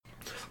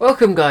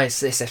Welcome, guys,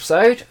 to this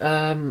episode.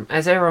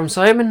 As ever, I'm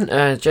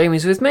Simon.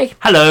 Jamie's with me.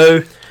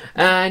 Hello.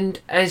 And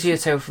as you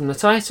tell from the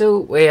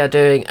title, we are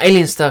doing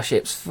Alien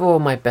Starships for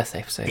my birthday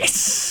episode.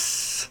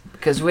 Yes.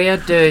 Because we are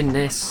doing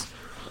this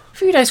a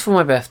few days for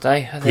my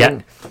birthday, I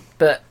think. Yep.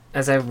 But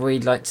as ever,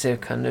 we'd like to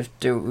kind of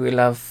do what we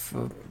love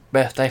for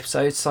birthday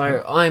episodes.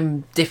 So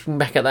I'm dipping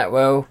back at that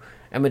well,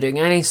 and we're doing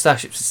Alien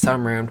Starships this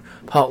time around.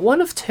 Part 1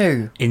 of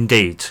 2.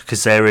 Indeed,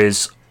 because there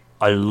is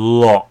a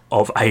lot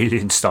of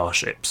alien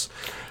starships.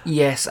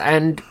 Yes,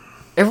 and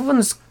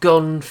everyone's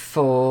gone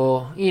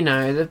for,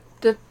 the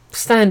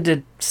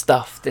standard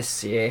stuff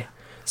this year.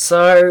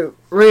 So,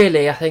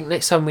 really, I think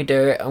next time we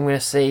do it, I'm going to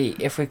see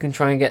if we can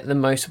try and get the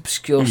most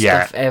obscure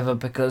stuff ever,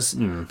 because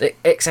the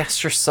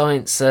X-Astra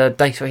Science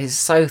database is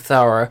so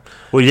thorough.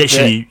 Well,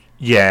 literally,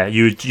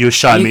 you're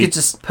showing me... You could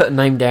just put a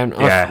name down,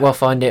 we'll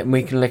find it, and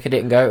we can look at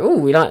it and go, oh,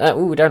 we like that,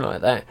 oh, we don't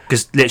like that.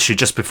 Because literally,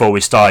 just before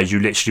we started,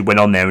 you literally went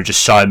on there and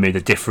just showed me the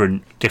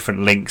different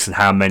links and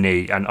how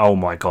many, and oh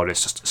my god,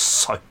 it's just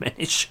so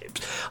many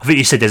ships. I think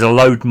you said there's a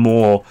load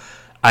more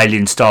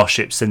alien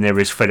starships than there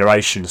is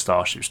Federation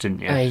starships, didn't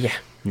you? Yeah.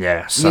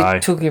 Yeah, so... You're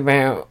talking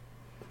about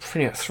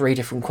pretty much 3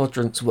 different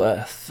quadrants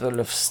worth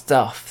full of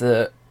stuff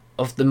that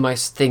of the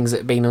most things that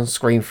have been on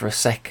screen for a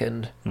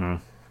second.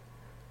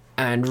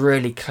 And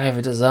really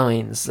clever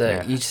designs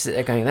that you just sit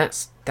there going,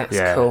 that's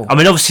cool. I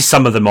mean, obviously,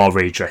 some of them are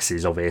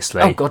redresses,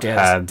 obviously. Oh, God,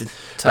 yeah.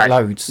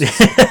 Loads.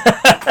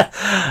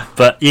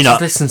 But,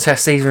 just listen to our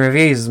season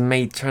reviews and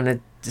me trying to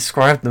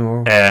describe them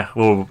all. Yeah,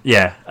 well,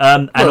 yeah.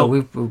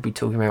 We'll be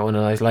talking about one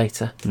of those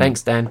later.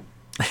 Thanks, Dan.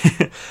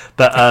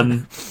 But, I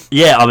mean,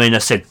 I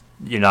said,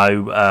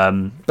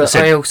 But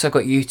I also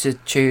got you to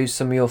choose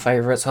some of your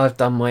favourites. I've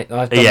done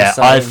the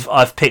same.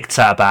 I've picked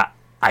out about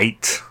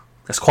 8.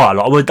 That's quite a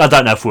lot. I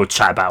don't know if we'll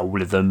chat about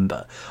all of them,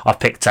 but I've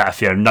picked out a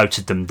few and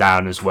noted them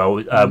down as well.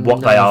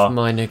 What they are.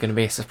 Mine are going to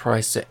be a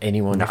surprise to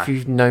anyone. No. If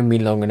you've known me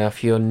long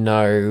enough, you'll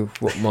know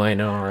what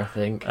mine are, I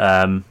think.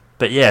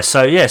 But yeah,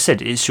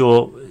 Sid, it's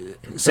your...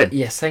 Sid.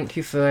 Yes, thank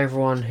you for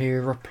everyone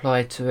who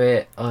replied to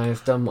it.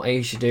 I've done what I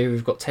usually do.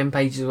 We've got 10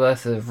 pages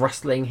worth of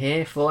rustling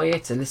here for you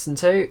to listen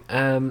to.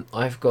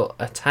 I've got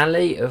a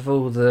tally of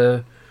all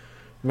the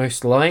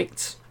most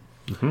liked.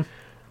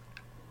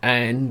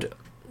 And...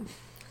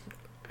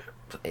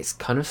 it's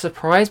kind of a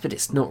surprise, but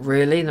it's not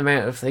really. The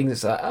amount of things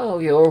it's like, oh,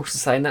 you're also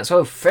saying that,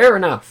 so fair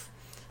enough.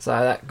 So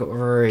that got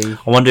very...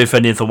 I wonder if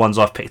any of the ones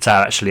I've picked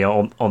out actually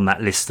are on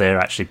that list there,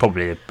 actually.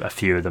 Probably a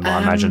few of them,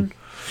 I imagine.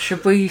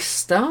 Should we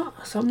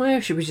start somewhere,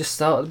 or should we just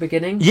start at the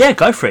beginning? Yeah,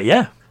 go for it,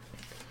 yeah.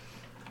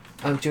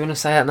 Oh, do you want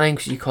to say that name?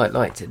 Because you quite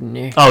liked it, didn't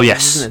you? Oh,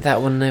 yes. Wasn't it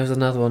that one? There was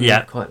another one you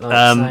quite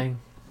liked saying.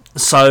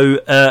 So,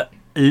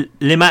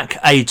 Limac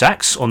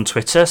Ajax on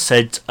Twitter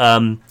said...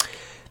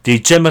 the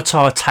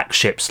Gemitar attack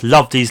ships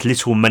love these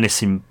little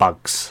menacing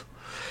bugs.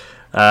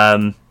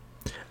 And,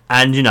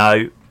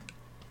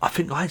 I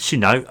think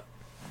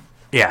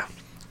yeah.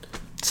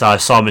 So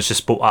Simon's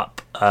just brought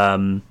up...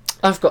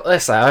 I've got a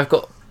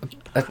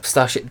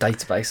Starship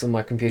database on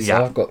my computer.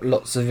 Yeah. I've got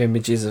lots of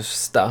images of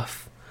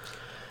stuff.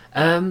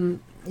 They're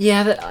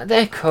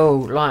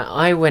cool. Like,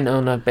 I went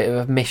on a bit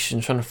of a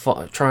mission trying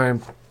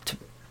to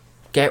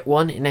get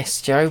one in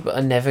STO, but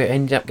I never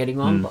ended up getting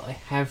one. But I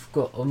have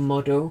got a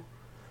model.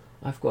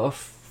 I've got a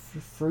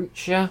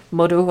Fruitia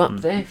model up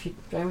there, if you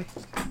go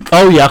with.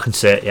 Oh, yeah, I can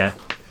see it, yeah.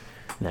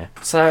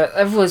 So,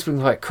 they've always been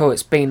quite cool.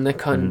 It's been the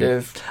kind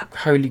of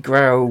holy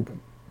grail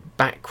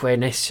back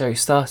when SEO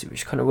started,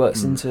 which kind of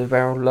works into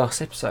our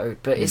last episode.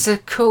 But it's a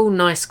cool,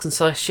 nice,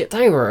 concise ship.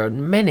 They were a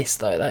menace,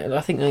 though.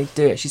 I think they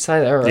do actually say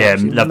they were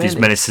love these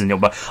menaces in your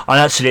but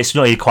actually, it's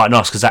not really quite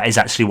nice, because that is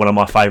actually one of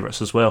my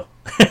favourites as well.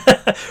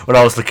 When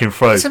I was looking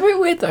through. It's a bit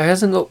weird, though. It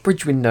hasn't got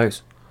bridge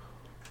windows.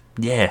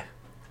 Yeah.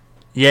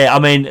 Yeah, I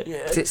mean...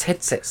 it's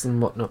headsets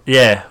and whatnot.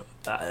 Yeah.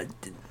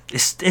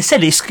 It's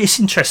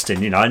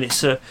interesting, and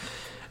it's and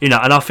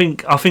I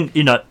think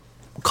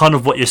kind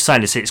of what you're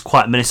saying is it's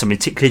quite menacing. I mean,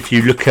 particularly if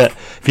you look at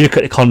the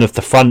kind of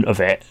the front of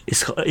it,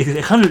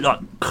 it kind of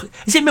look like...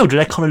 Is it me, or do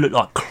they kind of look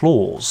like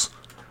claws?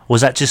 Or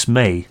is that just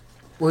me?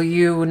 Well,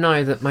 you will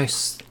know that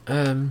most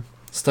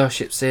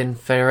starships in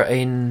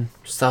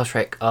Star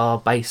Trek are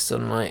based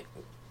on, like...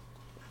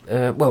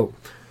 the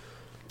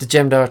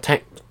Jem'Hadar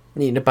attack...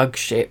 the bug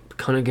ship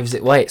kind of gives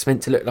it away. It's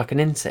meant to look like an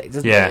insect,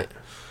 doesn't it?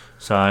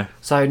 So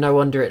no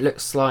wonder it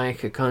looks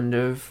like a kind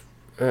of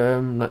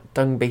like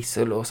dung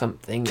beetle or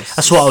something.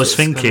 That's what I was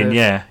thinking.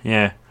 Kind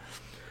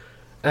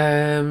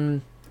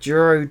of,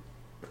 Gerard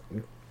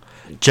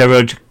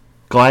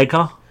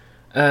Geiger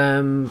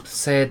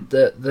said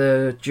that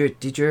the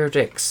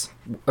Geodex,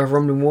 a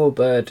Romulan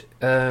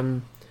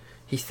warbird,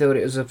 he thought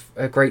it was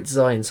a great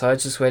design. So I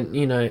just went,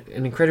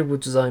 an incredible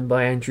design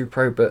by Andrew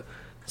Probert.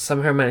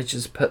 Somehow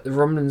manages to put the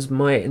Romulans'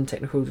 might and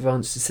technical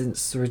advances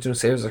since the original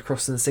series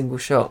across in a single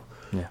shot.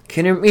 Yeah.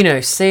 Can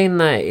you, seeing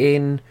that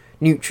in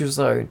Neutral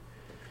Zone,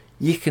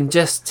 you can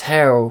just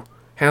tell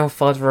how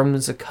far the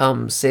Romulans have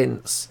come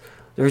since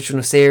the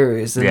original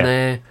series and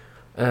their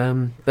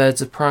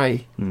Birds of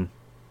Prey.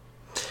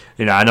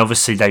 You know, and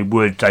obviously they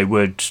would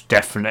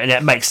definitely, and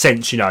it makes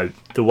sense. You know,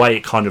 the way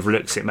it kind of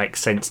looks, it makes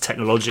sense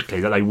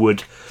technologically that they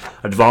would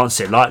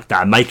advance it like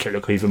that and make it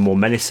look even more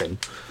menacing.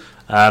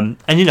 And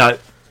you know,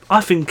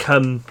 I think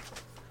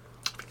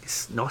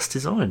it's nice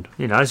design.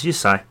 You know, as you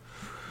say.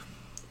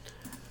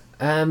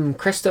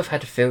 Christoph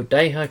had a field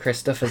day. Hi,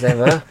 Christoph, as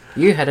ever.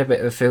 You had a bit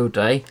of a field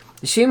day.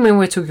 Assuming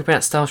we're talking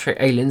about Star Trek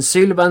aliens,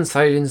 Suliban's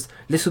aliens,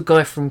 little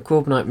guy from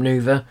Corbinite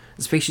Maneuver,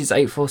 the species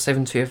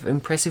 8472 have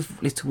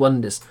impressive little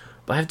wonders,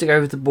 but I have to go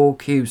with the Borg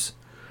cubes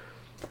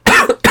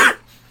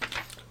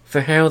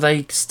for how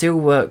they still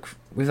work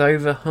with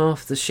over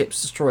half the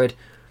ships destroyed.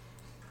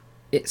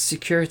 Its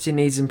security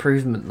needs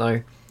improvement,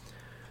 though.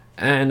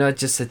 And I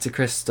just said to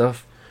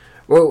Christoph,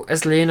 well,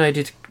 as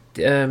Leonardo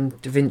da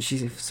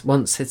Vinci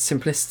once said,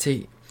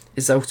 simplicity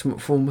is the ultimate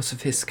form of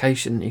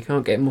sophistication. You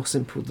can't get more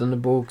simple than a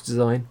Borg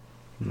design.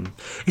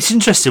 It's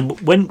interesting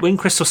when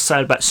Christoph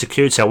said about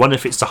security. I wonder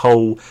if it's the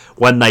whole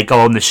when they go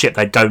on the ship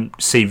they don't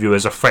see you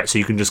as a threat, so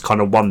you can just kind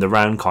of wander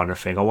around kind of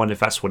thing. I wonder if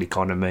that's what he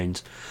kind of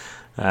means.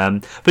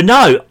 But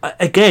no,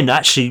 again,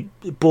 actually,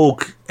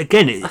 Borg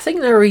again. I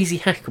think they're easy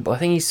hackable. I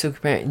think he's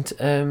talking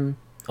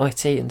about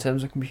IT in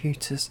terms of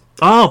computers.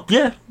 Oh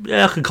yeah,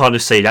 I can kind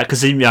of see that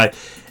because you know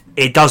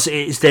it does.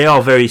 It's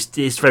very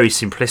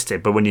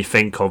simplistic. But when you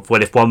think of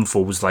well, if one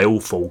falls, they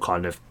all fall,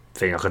 kind of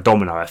thing, like a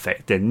domino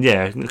effect, then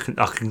yeah,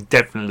 I can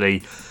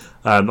definitely,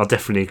 I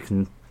definitely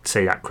can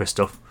see that,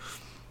 Christoph.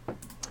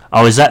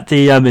 Oh, is that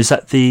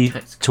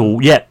the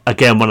tool? Yeah,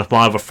 again, one of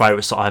my other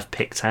favourites that I've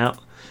picked out.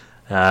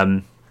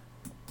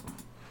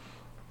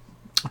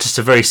 Just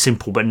a very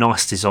simple but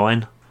nice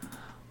design.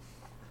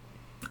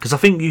 Because I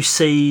think you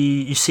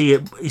see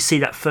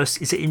that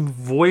first. Is it in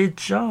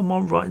Voyager? Am I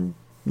right?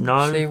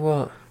 No. See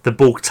what? The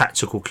Borg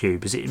tactical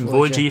cube. Is it in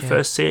Voyager you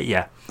first see it?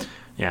 Yeah.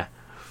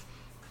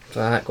 So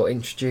that got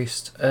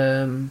introduced.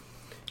 Liam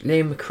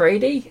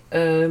McCready,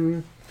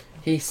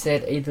 he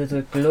said either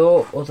the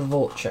Galore or the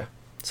Vulture.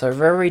 So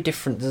very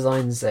different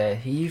designs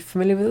there. Are you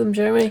familiar with them,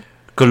 Jeremy?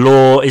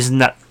 Galore, isn't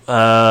that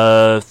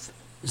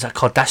is that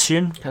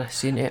Cardassian?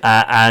 Cardassian,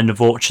 yeah. And the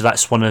Vulture,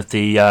 that's one of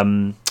the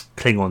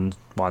Klingon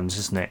ones,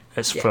 isn't it?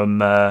 It's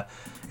from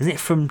isn't it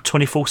from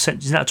 24th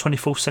century? Isn't that a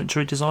 24th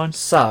century design?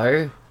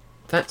 So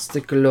that's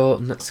the Galore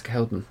and that's the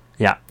Keldon.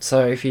 Yeah.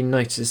 So if you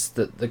notice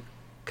that the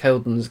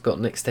Keldon's got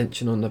an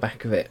extension on the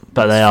back of it,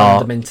 but they are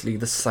fundamentally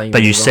the same.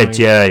 But you said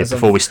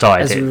before we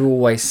started, as we've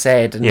always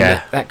said, and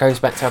that goes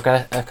back to our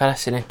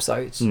Cardassian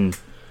episodes.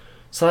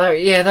 So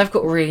yeah, they've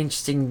got a really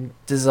interesting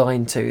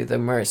design to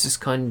them, where it's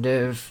just kind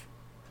of.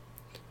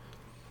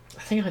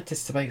 I think I had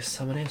this debate with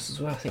someone else as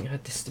well. I think I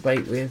had this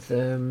debate with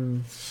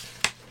who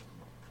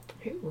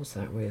was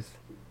that with?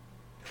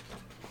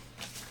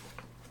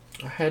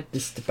 I had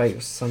this debate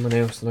with someone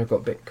else, and I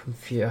got a bit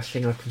confused. I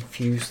think I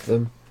confused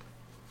them.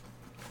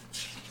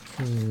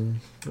 I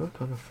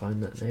can't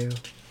find that now.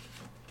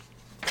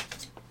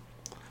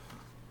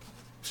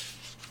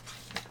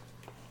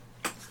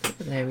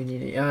 There we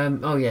need it.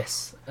 Oh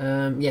yes.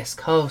 Yes,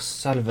 Carl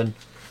Sullivan.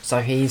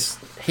 So he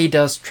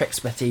does Trek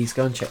Spetties.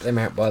 Go and check them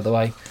out, by the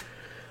way.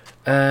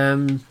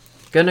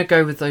 Gonna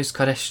go with those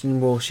Cardassian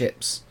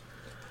warships,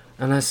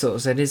 and I sort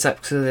of said, is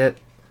that because they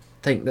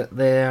think that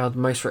they are the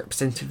most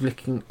representative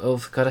looking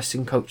of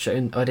Cardassian culture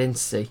and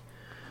identity?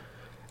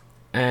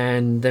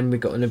 And then we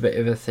got in a bit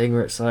of a thing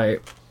where it's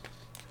like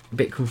a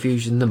bit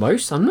confusion the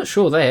most. I'm not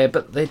sure there,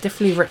 but they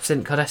definitely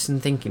represent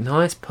Cardassian thinking. The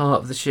highest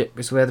part of the ship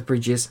is where the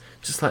bridge is,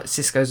 just like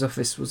Cisco's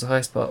office was the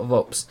highest part of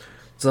Ops,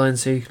 designed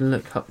so you can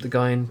look up the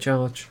guy in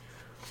charge.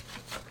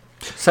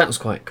 So that was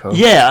quite cool.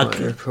 Yeah,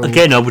 cool.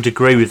 Again, I would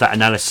agree with that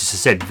analysis. I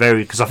said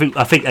because I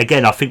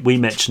think we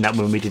mentioned that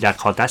when we did our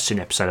Cardassian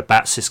episode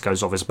about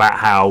Cisco's office, about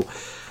how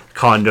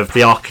kind of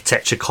the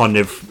architecture kind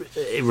of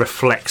it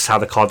reflects how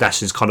the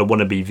Cardassians kind of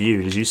want to be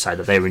viewed, as you say,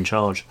 that they're in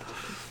charge.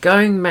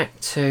 Going back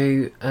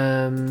to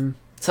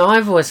so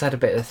I've always had a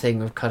bit of a thing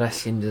with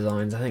Cardassian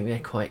designs. I think they're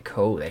quite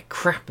cool. They're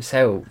crap as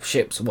hell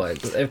ships wise,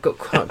 but they've got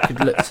quite a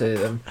good look to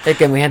them.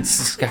 Again, we had this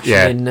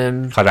discussion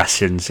in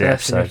Cardassians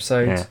episodes.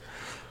 Yeah.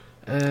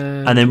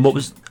 And then what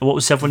was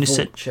the other one you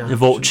said? The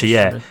Vulture,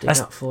 yeah.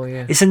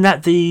 Isn't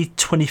that the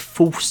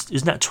 24th?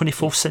 Isn't that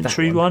 24th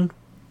century one?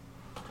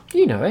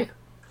 You know it.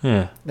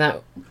 Yeah.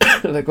 That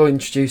got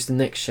introduced in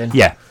Next Gen.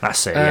 Yeah,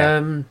 that's it.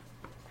 Yeah.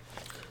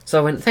 So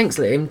I went, thanks,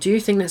 Liam. Do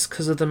you think that's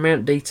because of the amount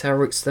of detail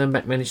Rick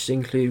Sternbach managed to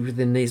include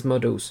within these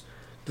models?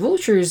 The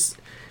Vulture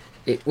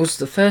it was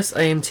the first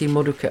AMT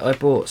model kit I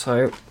bought,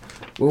 so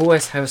we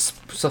always have a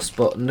soft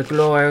spot, and the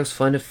Galore I always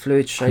find a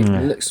fluid shape and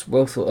it looks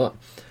well thought up.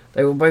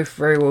 They were both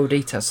very well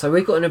detailed. So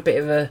we got in a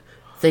bit of a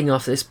thing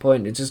after this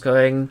point. It's just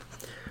going.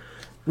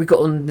 We got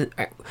on.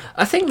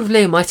 I think with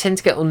Liam, I tend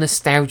to get on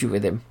nostalgia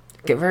with him.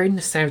 Get very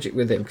nostalgic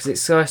with him because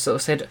it's so I sort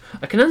of said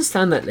I can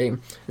understand that,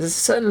 Liam. There's a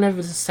certain level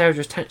of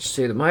nostalgia attached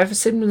to them. I have a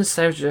similar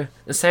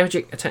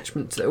nostalgic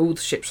attachment to all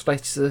the ships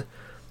related to the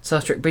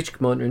Star Trek Bridge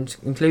Commander,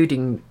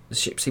 including the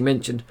ships he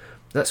mentioned.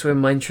 That's where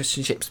my interest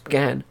in ships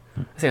began.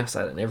 I think I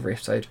say that in every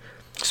episode.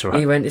 That's right.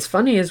 He went, it's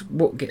funny as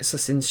what gets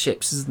us into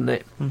ships, isn't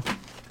it?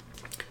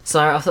 So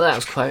I thought that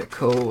was quite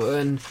cool,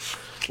 and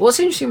What's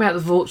interesting about the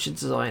Vulture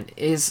design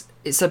is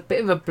it's a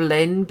bit of a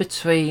blend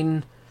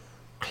between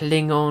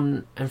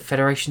Klingon and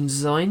Federation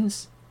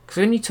designs. Because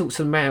when you talk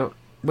to them about,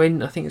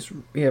 when I think it's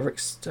Rick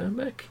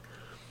Sternbeck,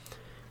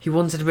 he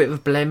wanted a bit of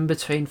a blend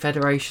between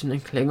Federation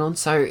and Klingon.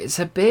 So it's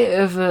a bit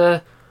of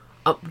a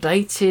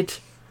updated,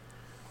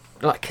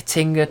 like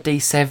Katinga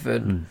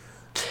D7.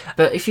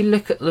 But if you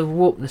look at the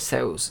warp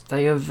nacelles,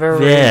 they are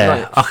very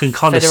I can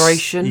kind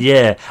Federation.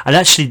 And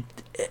actually,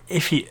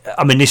 if you,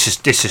 I mean, this is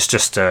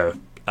just a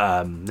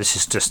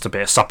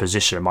bit of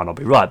supposition. It might not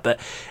be right, but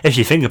if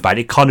you think about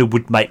it, it kind of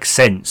would make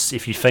sense.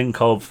 If you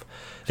think of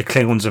the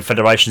Klingons and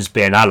Federations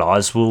being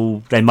allies,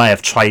 well, they may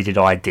have traded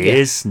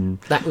ideas, and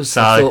that was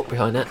the thought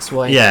behind that. That's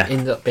why it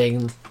ended up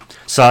being.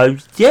 So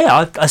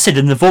I said,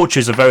 and the Vulture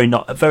is a very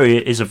nice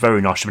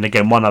ship. And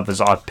again, one of others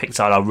I picked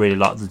out, I really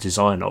like the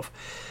design of.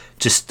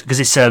 Just because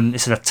it's an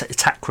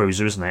attack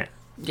cruiser, isn't it?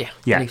 Yeah,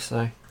 I believe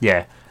so.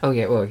 Yeah. Oh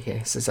yeah, well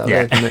yes, it's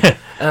isn't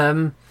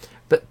it?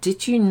 But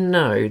did you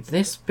know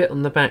this bit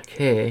on the back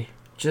here,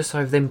 just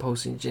over the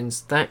impulse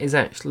engines, that is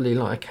actually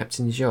like a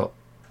captain's yacht.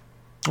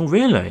 Oh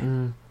really?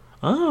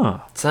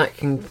 Ah. So that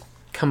can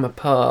come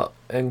apart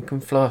and can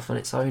fly off on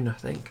its own, I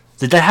think.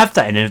 Did they have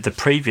that in any of the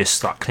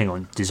previous like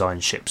Klingon design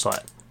ships?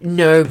 Like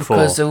no, before?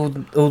 Because all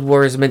the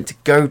warriors are meant to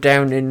go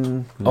down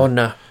in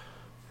honour.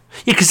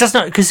 Yeah, because that's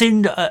not because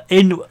in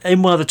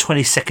one of the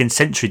 22nd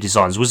century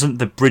designs, wasn't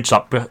the bridge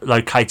like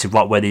located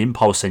right where the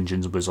impulse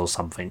engines was or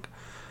something?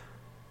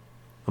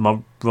 Am I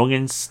wrong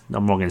in?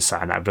 I'm wrong in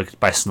saying that, but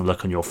based on the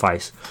look on your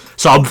face.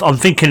 So I'm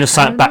thinking of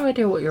something I have no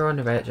idea what you're on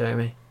about,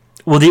 Jamie.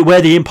 Well, where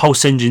the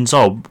impulse engines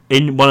are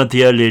in one of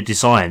the earlier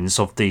designs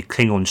of the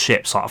Klingon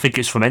ships, like, I think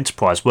it's from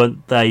Enterprise,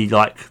 weren't they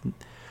like?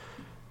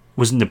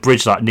 Wasn't the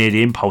bridge like near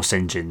the impulse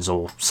engines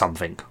or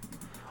something?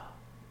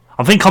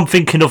 I'm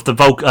thinking of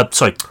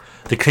the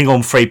the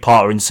Klingon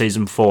three-parter in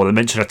season 4. They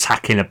mentioned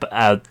attacking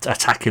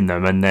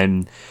them, and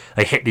then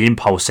they hit the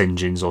impulse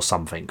engines or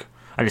something,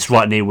 and it's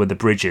right near where the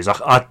bridge is.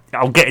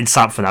 I'm getting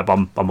something from that,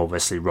 but I'm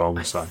obviously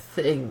wrong. So I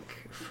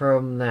think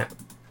from that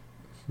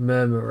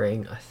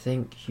murmuring, I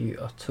think you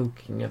are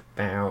talking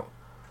about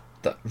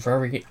that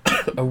very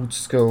old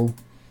school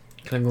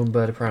Klingon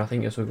bird of prey. I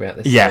think you're talking about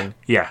this. Thing,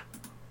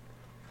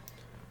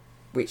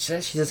 which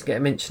actually doesn't get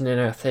mentioned in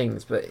our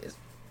things, but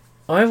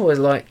I've always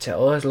liked it. I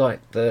always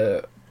liked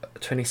the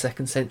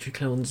 22nd century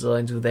Klingon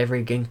designs with their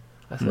rigging.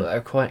 I thought they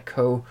were quite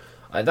cool.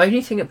 The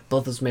only thing that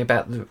bothers me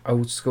about the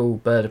old school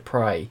bird of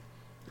prey,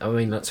 I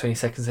mean like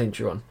 22nd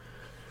century one,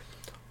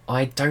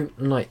 I don't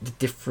like the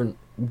different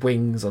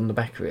wings on the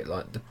back of it,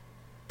 like the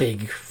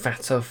big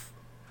fat off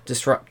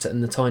disruptor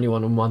and the tiny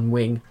one on one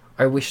wing.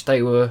 I wish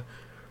they were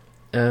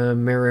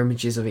mirror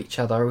images of each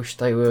other. I wish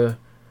they were.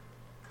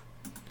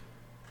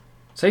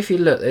 So if you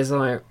look, there's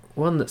like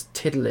one that's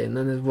tiddling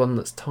and there's one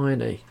that's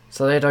tiny,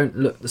 so they don't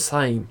look the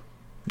same.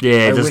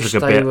 Yeah, it does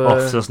look a bit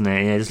off, doesn't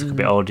it? Yeah, it does look a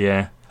bit odd,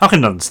 yeah. I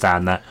can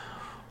understand that.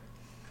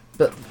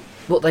 But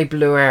what they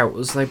blew out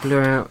was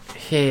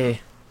here,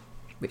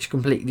 which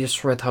completely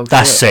destroyed the whole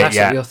That's ship. it, That's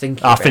yeah. what you're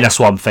thinking I think that's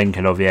what I'm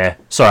thinking of, yeah.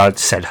 Sorry, I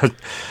said... Right,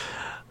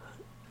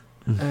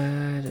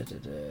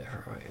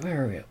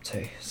 where are we up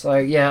to? So,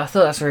 yeah, I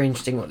thought that's very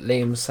interesting what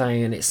Liam was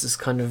saying. It's this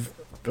kind of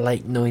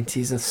late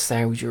 90s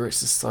nostalgia. It's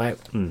just like...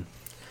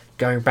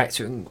 going back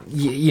to,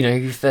 you know,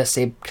 you first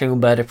see a Klingon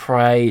bird of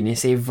prey and you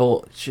see a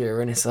Vulture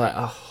and it's like,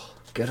 oh,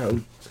 good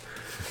old...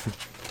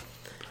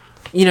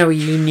 you know,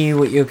 you knew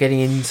what you were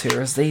getting into,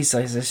 whereas these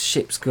days there's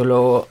ships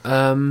galore.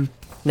 Now,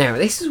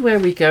 this is where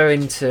we go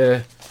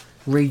into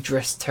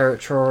redress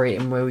territory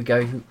and where we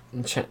go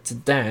and chat to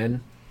Dan.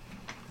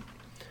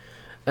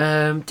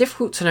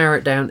 Difficult to narrow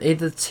it down.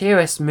 Either the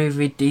TOS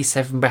movie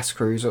D7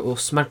 Battlecruiser or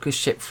Smuggler's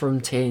Ship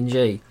from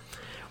TNG.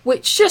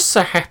 Which just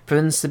so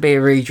happens to be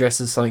a redress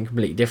of something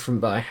completely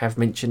different, but I have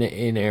mentioned it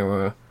in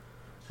our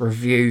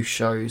review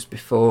shows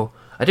before.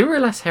 I didn't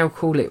realise how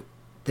cool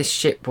this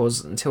ship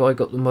was until I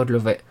got the model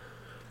of it.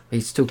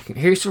 He's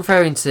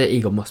referring to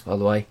Eagle Moss, by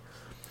the way.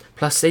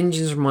 Plus, the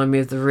engines remind me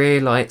of the rear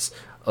lights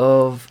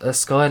of a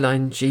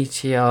Skyline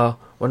GTR,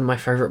 one of my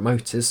favourite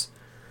motors.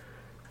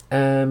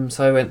 So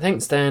I went,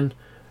 thanks Dan.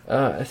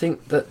 I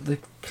think that the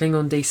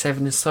Klingon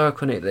D7 is so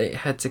iconic that it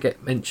had to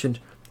get mentioned.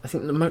 I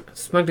think the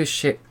Smuggler's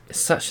Ship is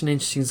such an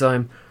interesting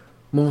design,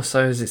 more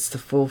so as it's the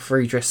fourth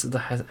redress of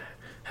the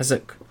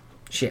Hazok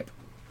ship.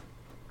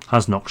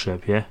 Hasnock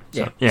ship, yeah?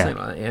 Yeah, something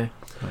like that, yeah.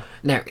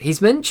 Now,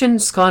 he's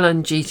mentioned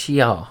Skyline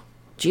GTR.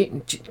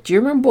 Do you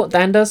remember what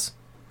Dan does?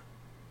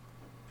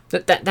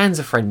 Dan's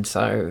a friend,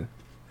 so...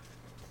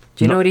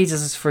 Do you know what he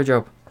does for a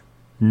job?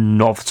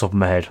 Not off the top of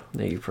my head.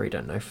 No, you probably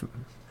don't know.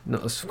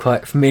 Not as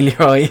quite familiar,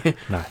 are you?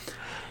 No.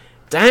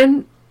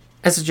 Dan,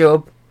 as a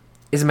job,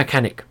 is a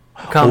mechanic.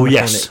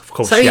 Yes, of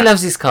course. So he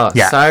loves his cars.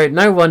 Yeah. So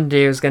no wonder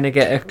he was going to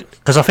get a...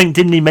 Because I think,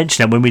 didn't he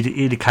mention it when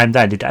he came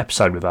down and did the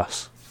episode with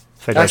us?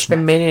 I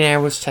spent many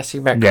hours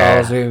chatting about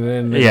cars with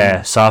him.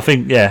 Yeah, so I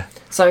think,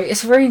 So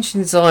it's a very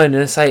interesting design,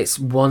 and I say it's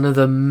one of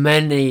the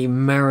many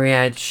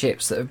myriad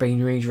ships that have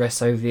been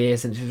redressed over the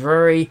years, and it's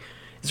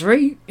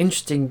very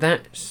interesting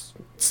that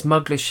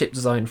smuggler ship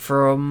design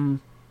from...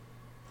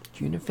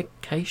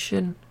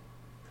 Unification.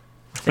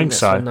 I think that's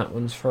so. when that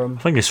one's from.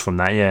 I think it's from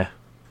that, yeah.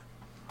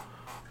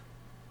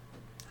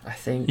 I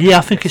think. Yeah,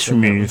 I think it's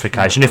from that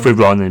Unification. one. If we're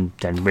wrong,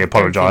 then we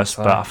apologise.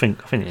 so. But I think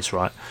it's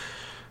right.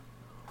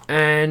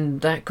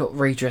 And that got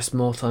redressed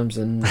more times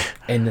than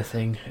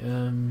anything.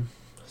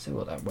 Let's see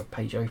what that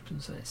webpage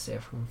opens. Let's see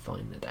if I can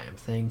find the damn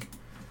thing.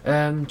 Do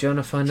you want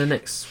to find the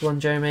next one,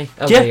 Jeremy?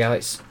 Oh, Yeah. there you go.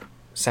 It's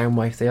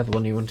Soundwave, the other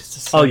one you wanted to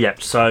say. Oh, yeah.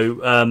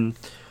 So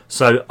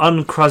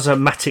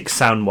Unchromatic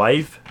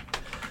Soundwave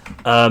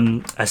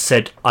has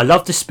said, I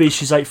love the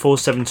Species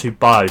 8472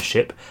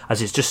 bioship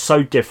as it's just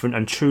so different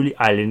and truly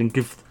alien and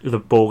give the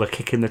Borg a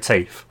kick in the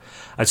teeth.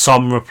 And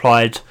Simon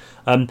replied,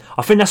 I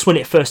think that's when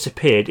it first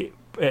appeared.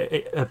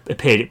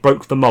 It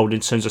broke the mould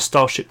in terms of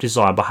starship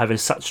design by having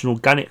such an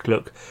organic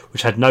look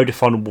which had no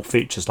definable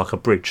features like a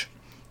bridge.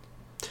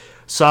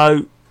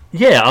 So,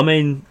 yeah, I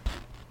mean...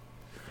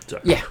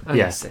 Yeah,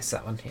 yes, it's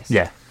that one, yes.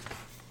 Yeah.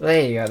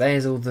 There you go,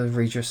 there's all the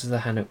redress of the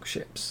Hanok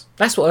ships.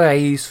 That's what I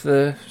use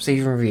for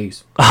season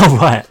reviews. Oh,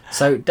 right.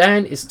 So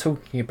Dan is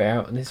talking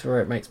about, and this is where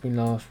it makes me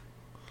laugh,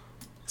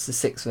 it's the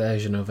 6th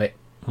version of it.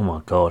 Oh,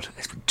 my God.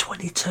 It's been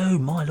 22,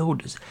 my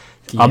lord.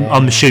 Yeah.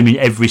 I'm assuming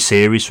every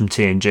series from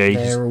TNG.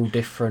 They're all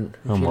different.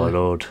 Oh, my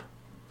lord.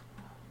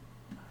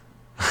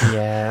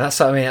 Yeah, that's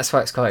what I mean, that's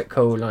why it's quite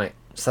cool. Like,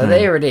 so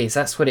there it is,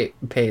 that's what it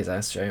appears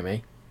as,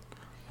 Jeremy.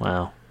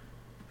 Wow.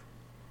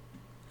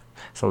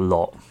 It's a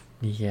lot.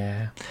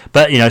 Yeah.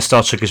 But,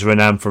 Star Trek is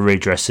renowned for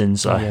redressing,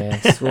 so...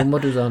 Yes, well,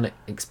 models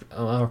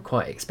are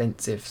quite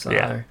expensive, so...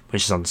 Yeah,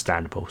 which is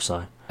understandable,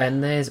 so...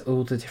 And there's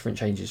all the different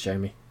changes,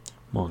 Jamie.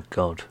 My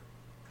God.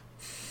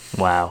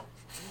 Wow.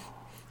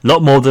 A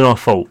lot more than I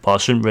thought, but I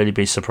shouldn't really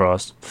be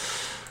surprised.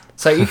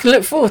 So you can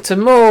look forward to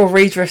more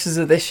redresses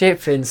of this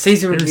ship in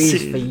season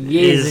reviews for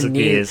years and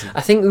years.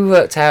 I think we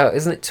worked out,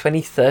 isn't it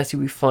 2030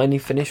 we finally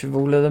finish with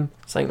all of them?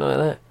 Something like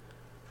that.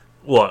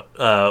 What,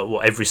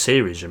 every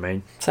series, you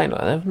mean? Something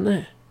like that, isn't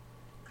it?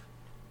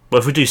 Well,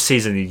 if we do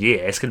season a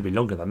year, it's going to be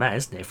longer than that,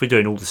 isn't it? If we're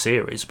doing all the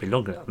series, it'll be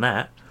longer than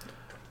that.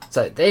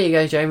 So there you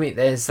go, Jamie.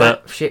 There's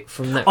that ship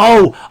from that.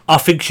 Oh, I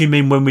think you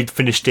mean when we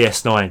finish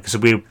DS9, because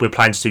we're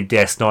planning to do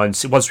DS9.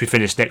 So once we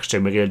finish next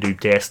gen, we're going to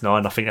do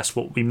DS9. I think that's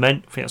what we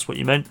meant. I think that's what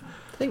you meant.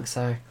 I think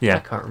so. Yeah. I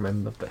can't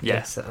remember, but yeah.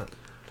 Yes,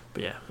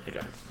 But yeah, there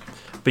you go.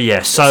 But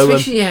yeah, so...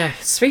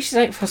 Species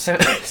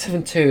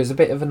 8472 is a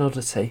bit of an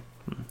oddity.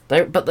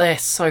 But they're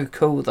so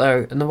cool,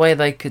 though. And the way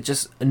they could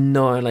just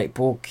annihilate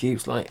Borg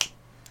cubes, like...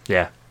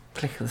 Yeah.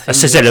 As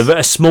I said,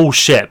 a small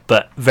ship,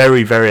 but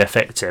very, very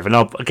effective. And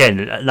again,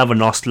 another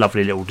nice,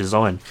 lovely little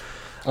design.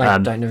 I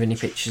don't have any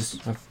pictures.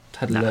 I've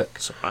had a look.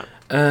 That's all right.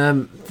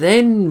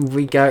 Then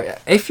we go...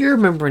 If you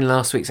remember in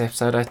last week's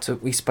episode,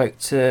 we spoke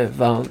to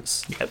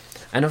Vance. Yep.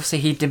 And obviously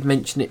he did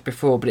mention it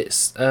before, but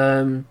it's...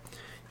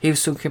 he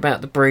was talking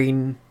about the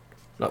Breen...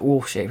 Like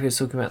warship. He was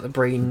talking about the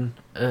Breen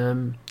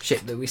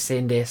ship that we see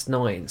in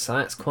DS9. So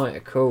that's quite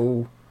a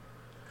cool...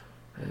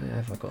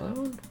 have I got that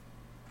one?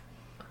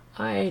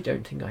 I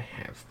don't think I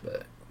have,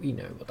 but you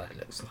know what that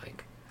looks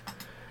like.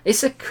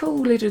 It's a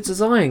cool little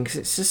design because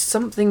it's just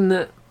something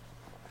that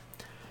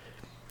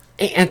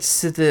it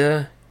adds to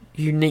the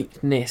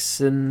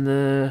uniqueness and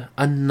the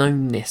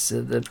unknownness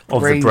of the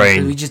brain.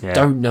 Because we just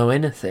don't know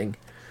anything.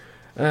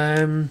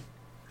 What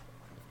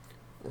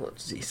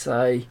does he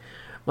say?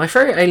 My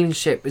favourite alien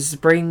ship is the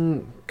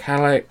Breen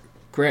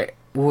Calagret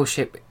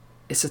warship.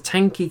 It's a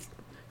tanky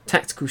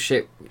tactical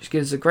ship which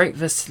gives a great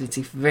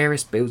versatility for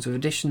various builds with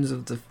additions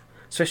of the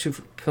special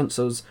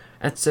consoles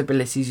adds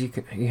abilities you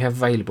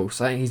have available.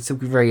 So he's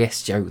talking very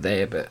SJO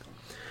there, but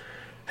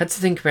had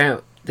to think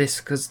about this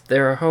because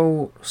there are a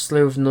whole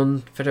slew of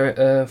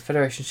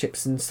non-Federation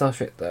ships in Star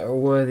Trek that are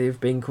worthy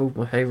of being called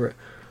my favourite.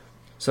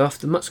 So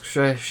after much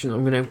consideration,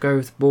 I'm going to go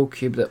with the Borg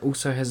cube that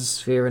also has a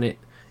sphere in it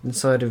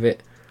inside of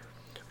it.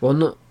 While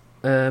not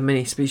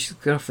many species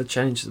can offer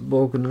challenge to the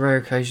Borg, on the rare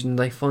occasion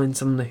they find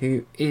someone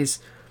who is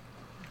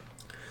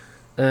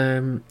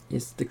make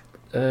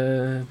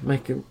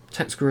a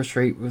tactical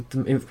retreat with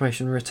the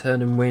information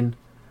return and win.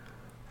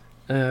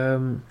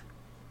 And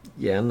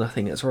I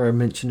think that's where I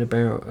mentioned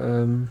about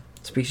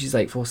species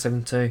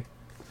 8472.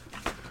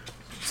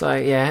 So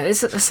yeah, I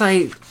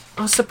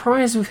was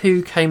surprised with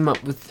who came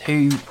up with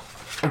who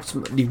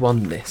ultimately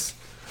won this.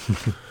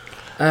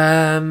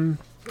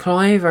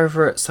 Clive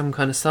over at Some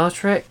Kind of Star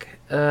Trek.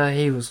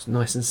 He was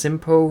nice and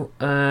simple.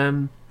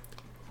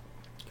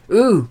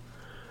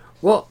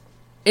 What?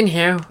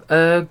 Anyhow,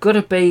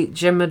 gotta be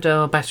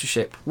Jemadar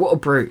battleship. What a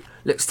brute.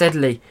 Looks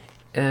deadly.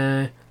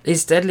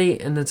 Is deadly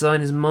and the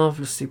design is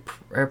marvellously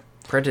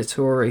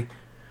predatory.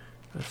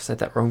 I've said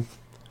that wrong.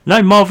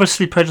 No,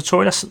 marvellously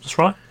predatory, that's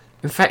right.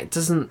 In fact,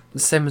 doesn't the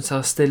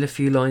scimitar steal a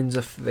few lines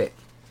off of it?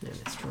 Yeah,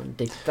 let's try and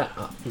dig that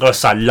up. I've got to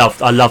say,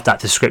 I love that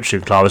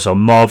description, Clive. So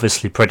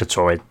marvellously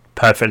predatory.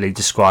 Perfectly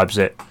describes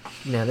it.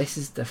 Now, this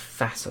is the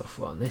Fassoff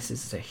one. This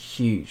is a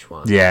huge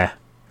one. Yeah.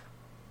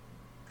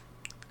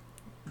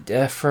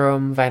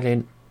 From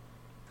Valiant.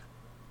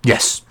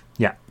 Yes.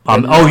 Yeah.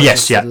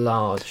 Yes, yeah.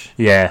 Large.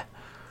 Yeah.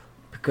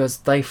 because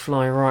they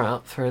fly right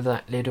up through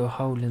that little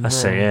hole in I there.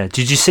 see, yeah.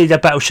 Did you see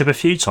that battleship a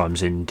few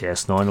times in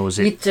DS9, or was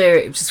You it... do,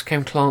 it just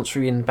became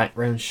glance-free in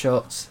background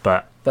shots.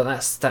 But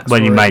that's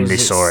when you where mainly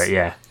saw it,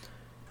 yeah.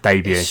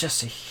 Debut. It's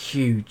just a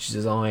huge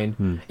design.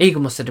 Hmm.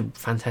 Eagle must have a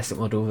fantastic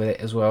model with it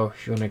as well.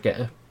 If you want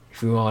to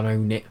if you want to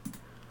own it.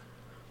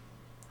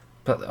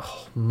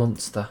 But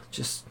monster,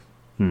 just.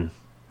 Hmm.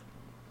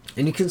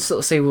 And you can sort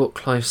of see what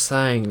Clive's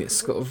saying.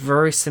 It's got a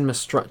very similar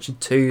structure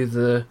to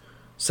the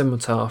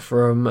Scimitar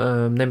from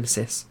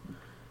Nemesis.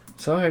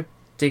 So I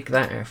dig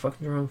that. If I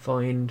can try and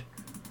find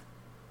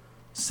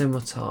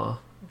Scimitar,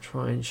 I'll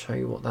try and show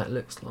you what that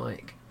looks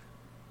like.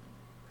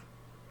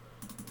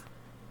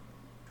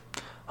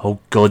 Oh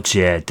god,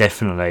 yeah,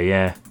 definitely,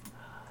 yeah.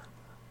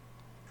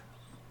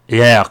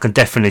 Yeah, I can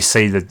definitely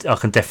see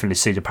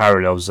the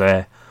parallels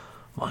there.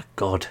 My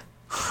god.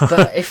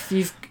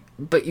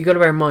 But you got to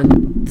bear in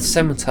mind the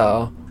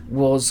Scimitar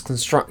was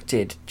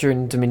constructed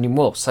during the Dominion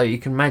War, so you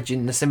can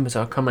imagine the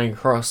Scimitar coming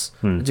across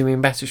the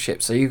Dominion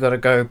battleship. So you got to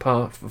go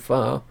for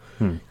far.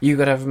 You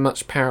got to have as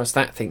much power as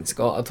that thing's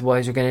got,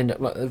 otherwise you're going to end up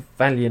like the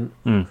Valiant.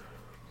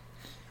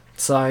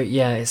 So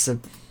yeah,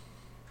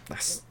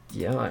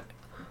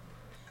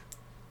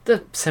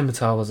 the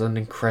Scimitar was an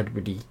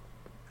incredibly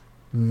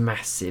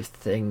massive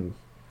thing.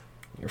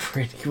 It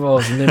really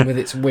was, and then with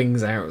its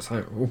wings out, it's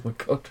like, oh my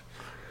god.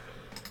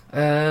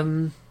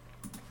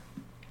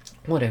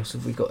 What else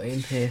have we got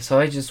in here? So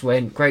I just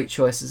went, great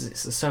choices.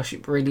 It's the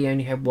Starship really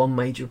only had one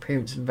major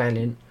appearance in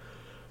Valiant.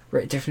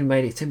 It definitely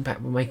made its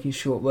impact by making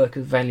short work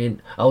of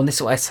Valiant. Oh, and this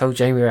is what I told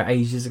Jamie about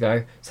ages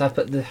ago. So I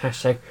put the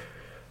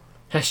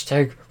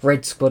hashtag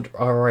Red Squad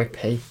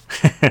RIP.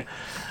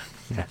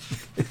 Yeah.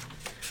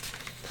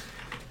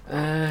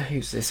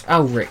 Who's this?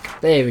 Oh, Rick.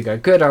 There we go.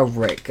 Good old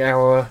Rick,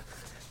 our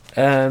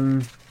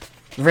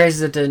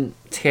resident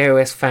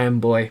TOS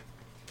fanboy.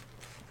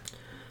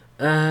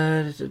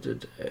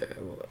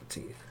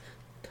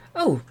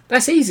 Oh,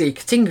 that's easy.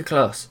 Katinga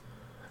class.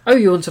 Oh,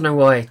 you want to know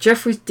why?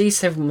 Jeffrey's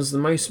D7 was the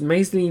most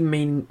amazingly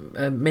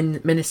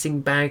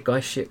menacing bad guy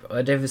ship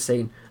I'd ever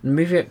seen, and the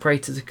movie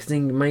upgrade to the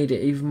Katinga made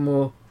it even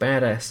more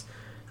badass.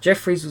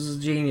 Jeffries was a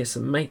genius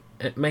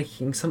at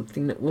making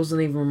something that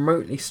wasn't even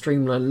remotely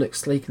streamlined look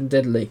sleek and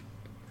deadly.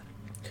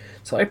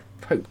 So I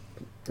poked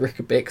Rick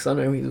a bit because I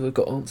know he's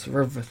got answer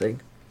for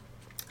everything.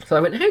 So I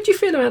went, how do you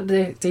feel about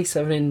the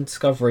D7 in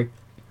Discovery?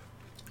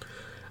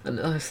 And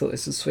I thought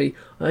this was sweet.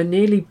 I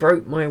nearly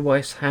broke my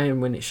wife's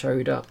hand when it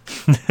showed up.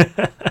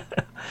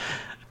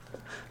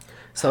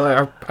 So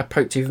I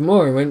poked even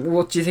more and went,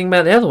 what do you think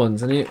about the other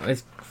ones? And I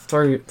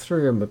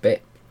threw him a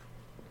bit.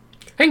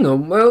 Hang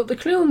on, well, the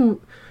Katinga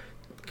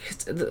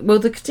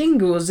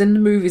was in the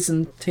movies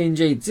and TNG.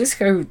 The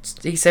Disco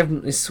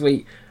D7 is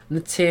sweet, and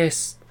the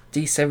TS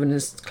D7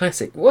 is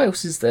classic. What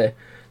else is there?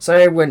 So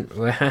I went,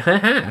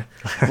 well,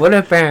 what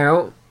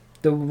about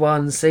the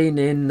one seen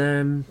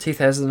in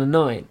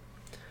 2009?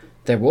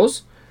 There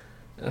was.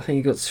 I think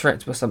he got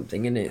distracted by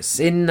something, and it's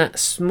in that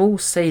small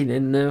scene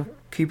in the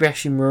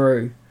Kubashi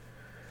Maru.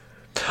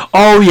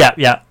 Oh,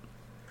 yeah.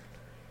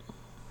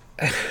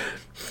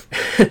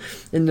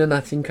 And then I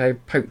think I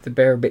poked the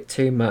bear a bit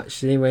too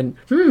much, and he went,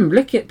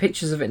 looking at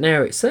pictures of it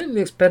now, it certainly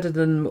looks better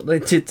than what they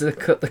did to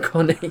cut the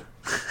Connie.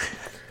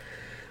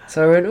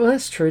 So I went, well,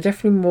 that's true,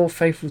 definitely more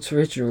faithful to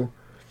original,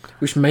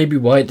 which may be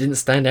why it didn't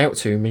stand out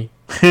to me.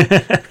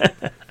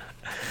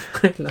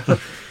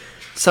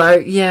 So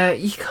yeah,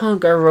 you can't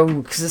go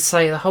wrong, because I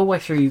say the whole way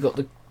through you got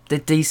the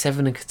D7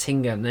 and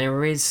Katinga, and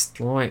there is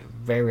like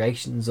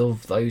variations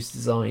of those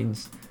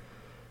designs.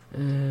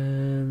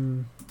 D7,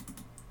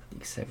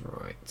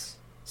 right.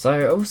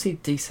 So obviously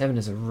D7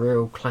 is a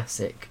real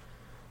classic.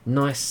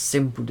 Nice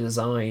simple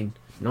design.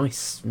 Nice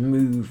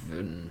smooth,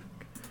 and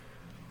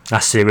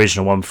that's the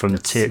original one from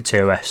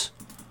TOS.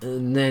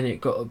 And then it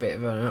got a bit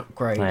of an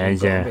upgrade. Yeah,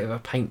 Got a bit of a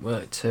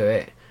paintwork to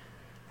it.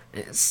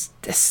 It's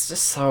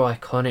just so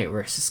iconic where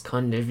it's just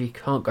kind of, you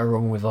can't go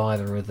wrong with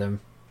either of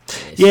them.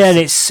 And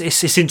it's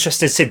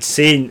interesting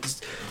seeing.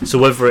 So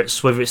whether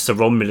it's the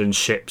Romulan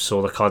ships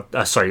or the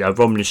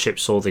Romulan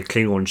ships or the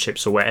Klingon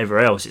ships or whatever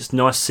else, it's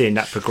nice seeing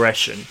that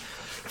progression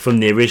from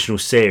the original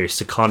series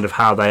to kind of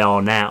how they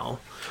are now.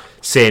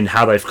 Seeing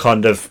how they've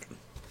kind of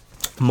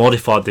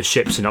modified the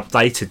ships and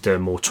updated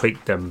them or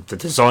tweaked them, the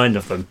design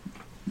of them.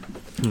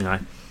 You know.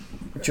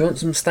 Do you want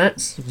some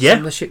stats? Yeah. Some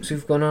of the ships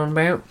we've gone on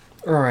about.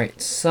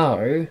 Alright,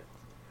 so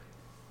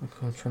I'm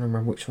trying to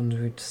remember which ones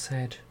we'd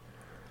said.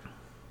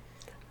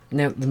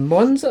 Now, the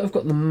ones that have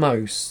got the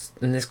most,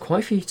 and there's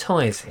quite a few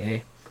ties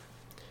here,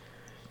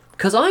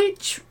 because I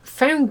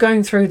found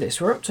going through this,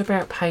 we're up to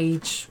about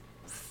page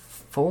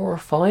 4 or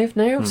 5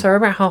 now, so we're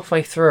about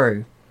halfway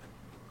through.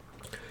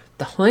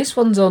 The highest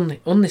ones on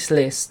this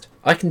list,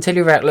 I can tell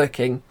you without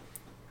looking,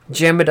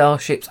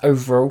 Jem'Hadar ships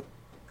overall.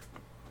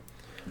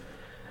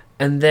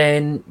 And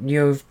then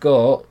you've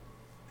got,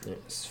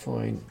 it's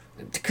fine,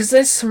 because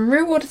there's some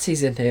real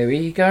oddities in here where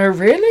you go,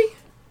 really?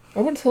 I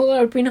would have thought that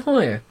would have been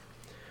higher.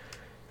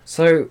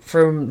 So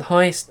from the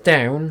highest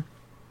down,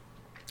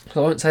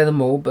 so I won't say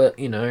them all, but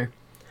you know,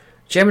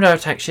 Jem'Hadar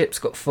attack ships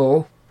got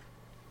 4.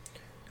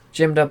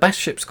 GMW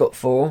battleship's got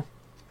 4.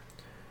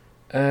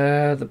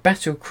 The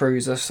battle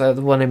cruiser, so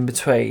the one in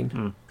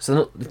between. So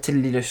not the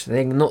tiddly-lish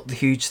thing, not the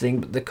huge thing,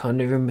 but the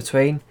kind of in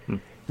between. You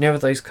know,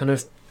 those kind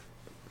of.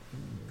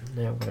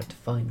 Now I'm gonna have to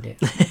find it.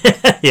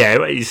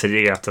 Yeah, you said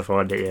you have to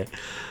find it. Yeah.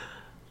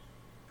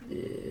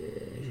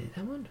 Is it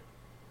that one?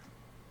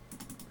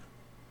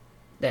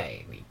 There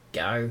we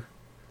go.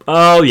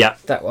 Oh yeah,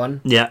 That one.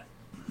 yeah.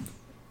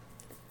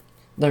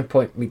 No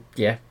point.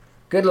 Yeah.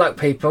 Good luck,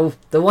 people.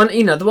 The one,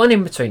 the one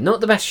in between,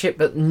 not the battleship,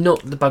 but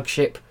not the bug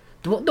ship.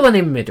 The one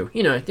in the middle,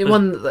 the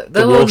one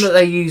that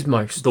they use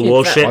most. The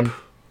warship.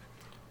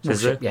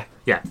 Warship, yeah.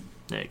 Yeah,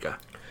 there you go.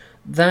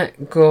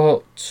 That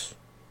got.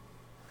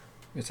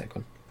 Where's that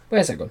gone?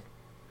 Where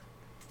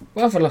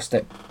have I lost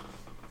it?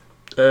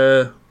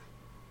 Where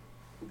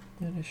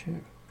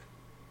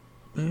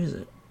is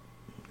it?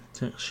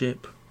 That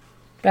ship.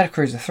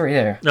 Battlecruiser 3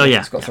 there. Oh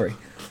yeah, it's got 3.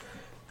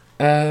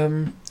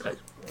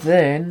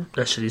 Then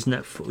actually,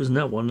 isn't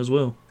that one as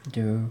well?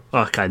 No.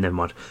 Okay, never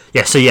mind.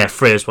 Yeah, so yeah,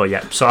 3 as well.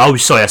 Yeah. So oh,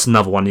 sorry, that's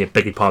another one. Yeah,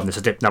 beg your pardon.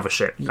 There's another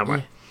ship. Don't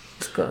worry.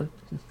 It's got.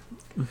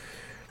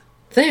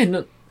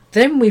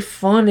 Then we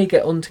finally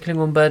get on to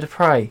Klingon Bird of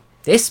Prey.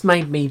 This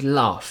made me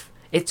laugh.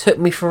 It took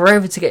me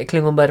forever to get a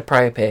Klingon Bird of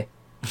Prey up here.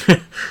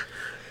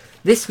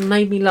 This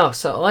made me laugh.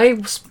 So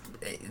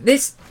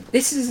this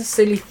is a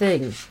silly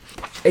thing.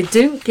 I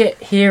didn't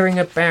get hearing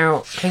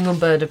about Klingon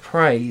Bird of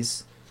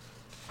Preys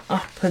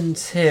up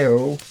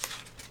until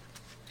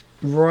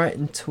right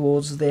and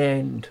towards the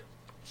end.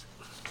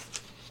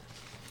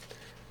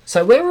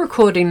 So we're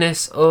recording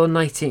this on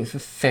 19th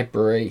of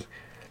February.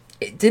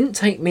 It didn't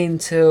take me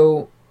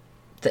until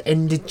the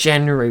end of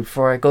January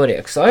before I got it,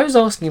 because I was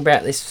asking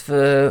about this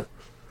for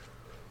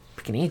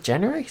beginning of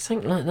January,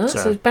 something like that.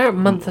 So it's about a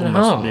month and a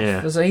half,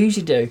 as I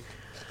usually do.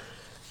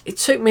 It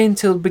took me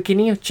until the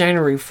beginning of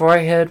January before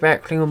I heard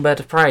about Klingon Bird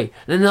of Prey.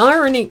 And the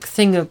ironic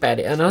thing about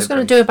it, and I was going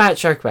to do a bad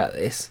joke about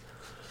this,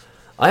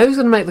 I was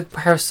going to make the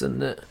comparison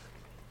that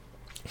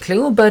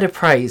Klingon Bird of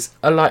Preys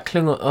are like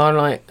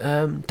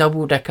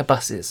double-decker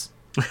buses.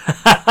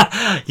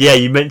 Yeah,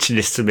 you mentioned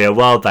this to me a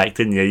while back,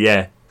 didn't you?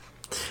 Yeah.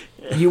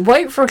 You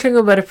wait for a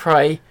Klingon Bird of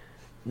Prey,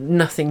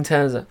 nothing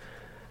turns up.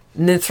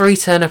 And then 3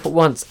 turn up at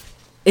once.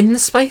 In the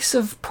space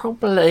of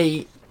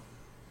probably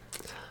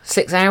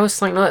 6 hours,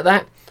 something like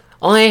that,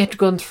 I had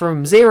gone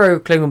from 0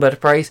 Klingon Bird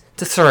of Preys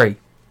to 3.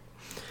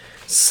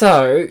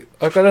 So,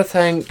 I've got to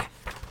thank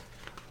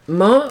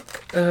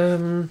Mark,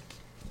 who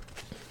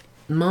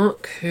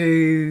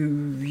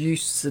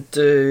used to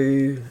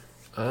do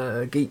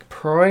Geek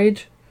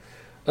Pride.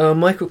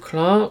 Michael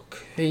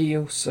Clark, he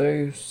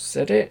also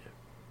said it.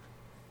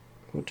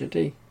 Or did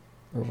he?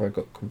 Or have I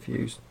got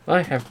confused?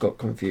 I have got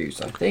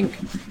confused, I think.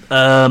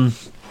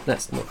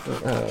 That's not...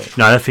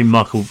 No, I think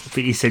Michael... I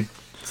think he said...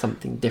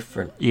 something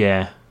different.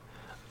 Yeah.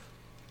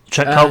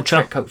 Trek Culture?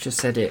 Trek Culture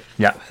said it.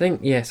 Yeah. I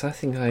think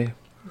I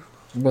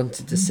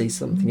wanted to see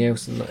something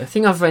else. And I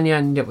think I've only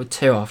ended up with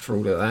 2 after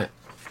all of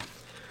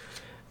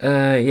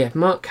that.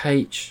 Mark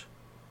H.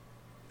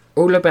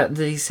 All about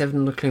the D7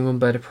 and the Klingon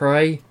Bird of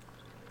Prey.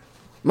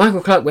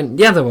 Michael Clark went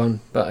the other one,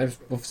 but I've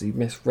obviously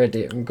misread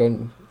it and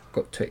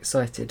got too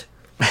excited.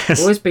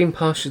 Always been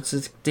partial to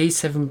the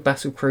D7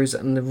 Battle Cruiser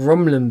and the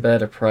Romulan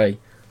Bird of Prey,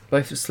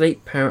 both for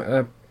sleep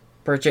power,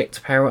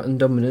 project power and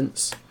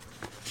dominance.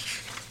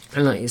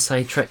 And like you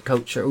say, Trek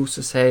Culture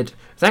also said,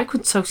 without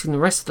consulting the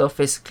rest of the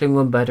office,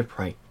 Klingon Bird of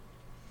Prey.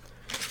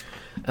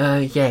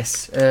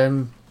 Yes,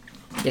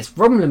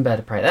 Romulan Bird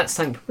of Prey, that's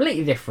something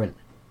completely different.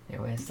 Yeah,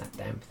 where's that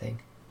damn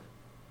thing?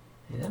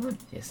 Is that one?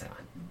 Yes, that one.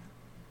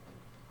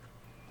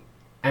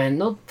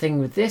 And the odd thing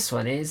with this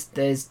one is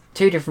there's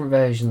 2 different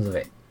versions of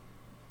it.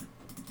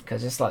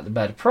 Because just like the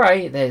Bird of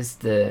Prey, there's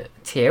the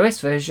TOS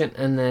version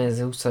and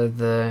there's also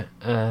the...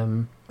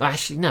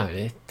 actually,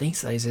 no,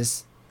 these days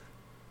there's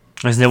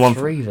isn't there one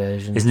 3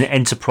 versions. Isn't it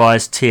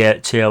Enterprise,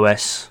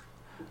 TOS,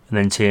 and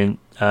then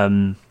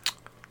TNG,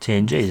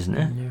 isn't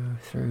it? No,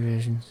 3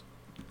 versions.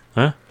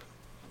 Huh?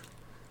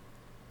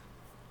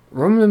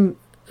 Romulan...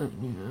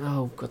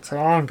 Oh god,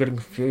 I'm getting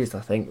confused,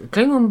 I think.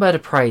 Klingon Bird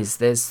of Prey,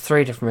 there's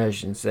 3 different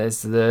versions.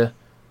 There's the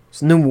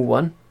normal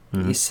one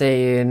that you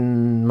see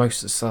in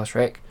most of Star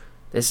Trek.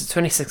 There's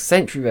the 26th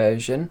century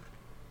version.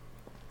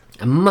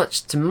 And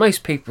much to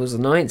most people's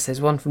annoyance,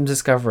 there's one from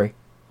Discovery.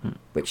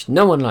 Which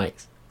no one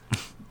likes.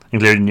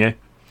 Including you.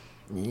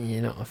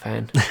 You're not a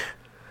fan.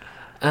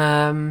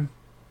 And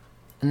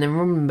then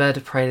Romulan Bird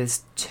of Prey,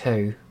 there's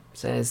 2.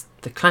 So there's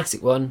the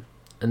classic one.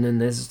 And then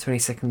there's a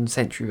 22nd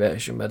century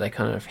version where they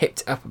kind of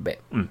hipped it up a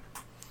bit.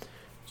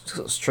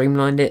 Sort of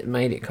streamlined it and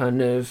made it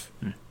kind of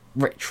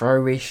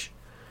retro-ish.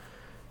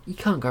 You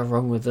can't go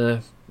wrong with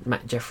the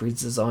Matt Jeffries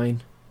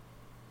design.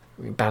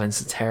 Balance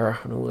of Terror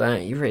and all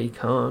that. You really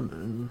can't.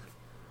 And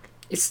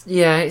it's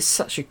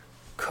such a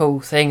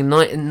cool thing.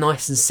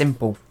 Nice and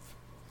simple.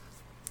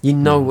 You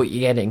know what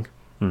you're getting.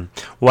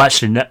 Well,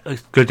 actually,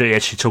 good that you're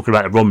actually talking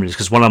about the Romulans,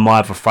 because one of my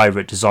other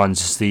favourite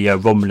designs is the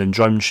Romulan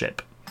drone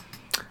ship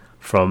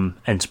from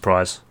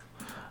Enterprise.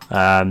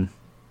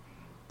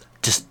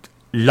 Just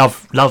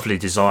lovely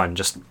design.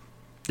 Just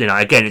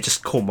again, it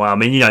just caught my. I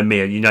mean,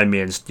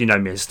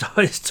 and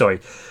sorry,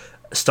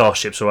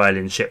 starships or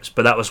alien ships,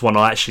 but that was one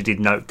I actually did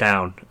note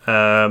down.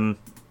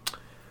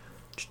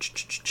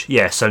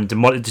 Yeah, so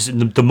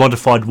the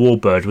modified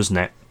warbird, wasn't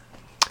it?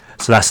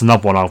 So that's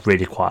another one I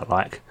really quite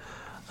like.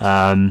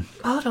 I'd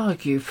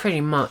argue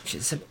pretty much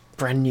it's a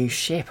brand new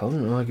ship. I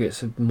wouldn't argue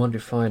it's a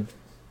modified.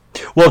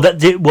 Well,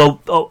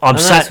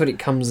 that's what it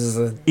comes as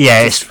a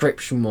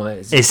description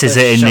wise. It says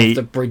it in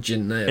the bridge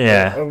in there.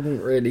 Yeah, I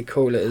wouldn't really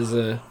call it as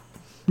a.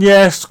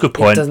 Yeah, that's a good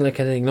point. It doesn't look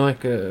anything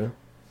like a.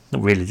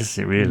 Not really, does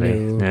it? Really?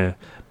 No. Yeah.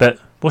 But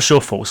what's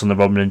your thoughts on the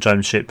Romulan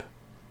Jones ship?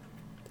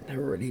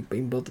 Never really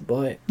been bothered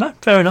by it. No,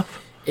 fair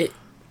enough. It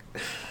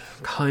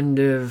kind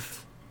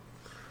of.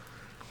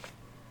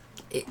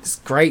 It's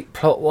great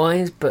plot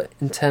wise, but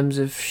in terms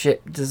of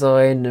ship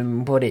design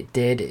and what it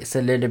did, it's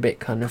a little bit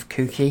kind of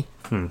kooky.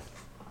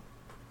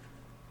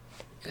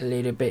 A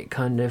little bit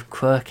kind of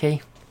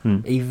quirky,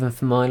 even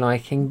for my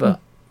liking. But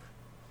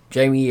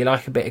Jamie, you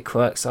like a bit of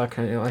quirk, so I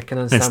can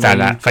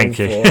understand that. Thank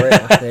you. For it,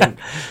 I think.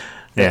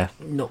 Yeah.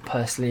 Not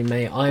personally,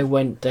 mate. I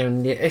went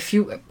down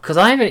because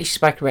I haven't actually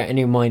spoken about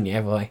any of mine yet,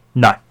 have I?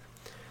 No.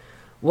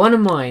 One of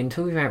mine,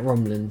 talking about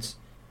Romulans,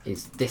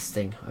 is this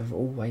thing. I've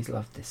always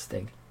loved this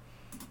thing.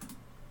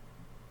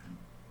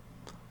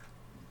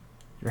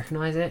 You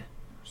recognise it?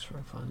 Just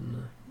trying to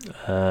find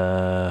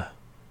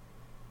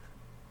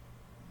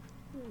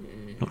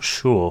not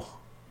sure.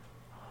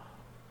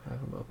 I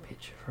haven't got a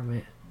picture from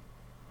it.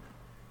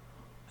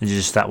 Is it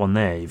just that one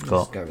there you've got?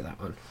 Let's go with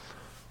that one.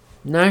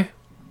 No?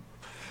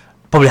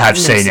 Probably have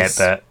seen it,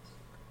 but...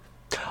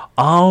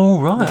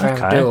 Oh,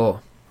 right, okay.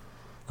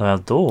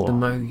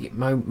 The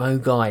Mo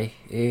guy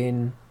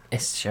in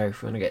S show,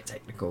 if you want to get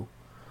technical.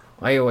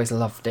 I always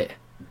loved it.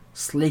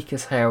 Sleek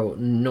as hell,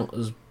 not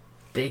as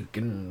big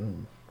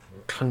and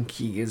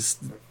clunky as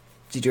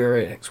the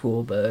Durex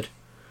Warbird.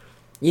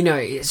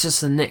 It's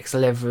just the next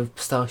level of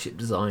starship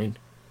design.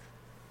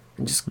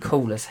 And just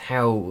cool as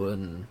hell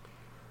and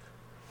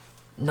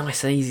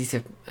nice and easy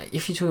to...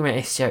 If you're talking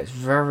about STO, it's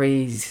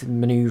very easy to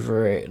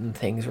manoeuvre it and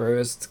things,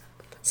 whereas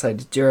the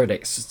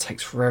Durex just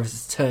takes forever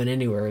to turn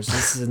anywhere, whereas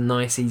this is a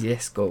nice, easy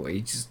escort where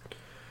you just...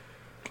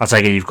 I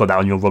take it you've got that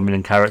on your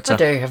Romulan character. I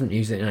do, haven't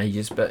used it in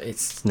ages, but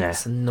it's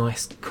a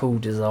nice, cool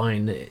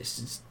design. It's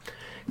just...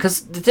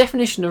 Because the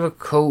definition of a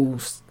cool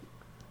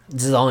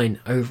design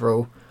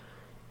overall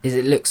is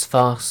it looks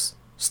fast,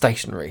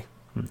 stationary.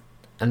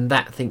 And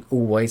that thing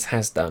always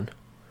has done.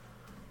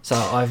 So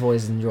I've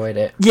always enjoyed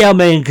it. Yeah, I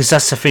mean, because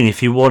that's the thing.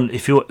 If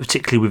you're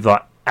particularly with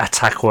like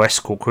attack or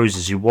escort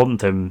cruisers, you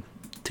want them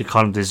to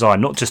kind of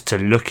design not just to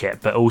look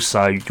at, but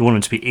also you want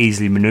them to be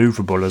easily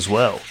manoeuvrable as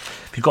well.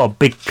 If you've got a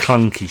big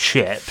clunky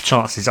ship,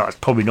 chances are it's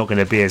probably not going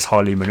to be as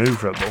highly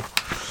manoeuvrable.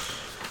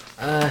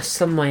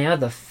 Some of my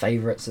other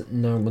favourites that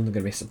no one's going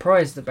to be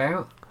surprised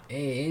about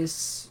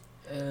is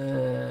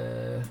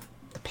the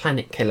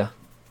Planet Killer.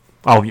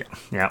 Oh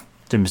yeah,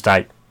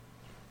 Doomsday.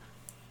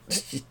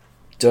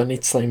 Do I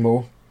need to say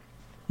more?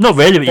 Not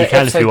really, but you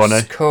can if you want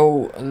to.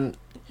 Cool, and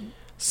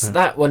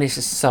that one is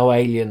just so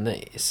alien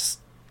that it's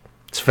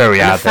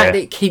very out there. The fact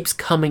that it keeps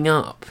coming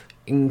up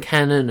in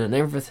canon and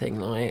everything,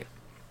 like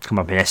come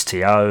up in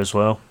STO as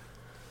well.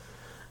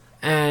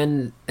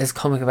 And there's a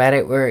comic about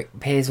it where it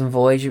appears in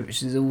Voyager,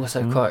 which is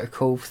also quite a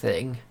cool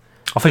thing.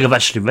 I think I've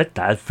actually read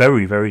that.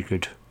 Very, very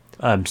good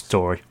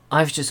story.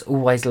 I've just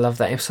always loved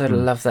that episode. I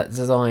love that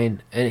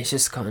design, and it's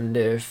just kind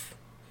of,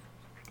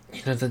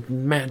 the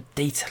amount of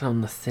detail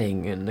on the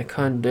thing and the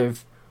kind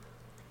of.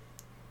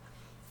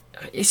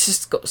 It's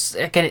just got,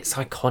 again, it's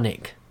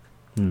iconic,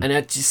 and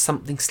it's just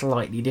something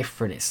slightly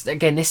different. It's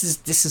again, this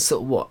is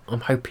sort of what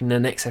I'm hoping the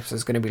next episode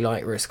is going to be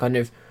like, where it's kind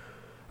of,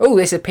 oh,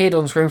 this appeared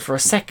on screen for a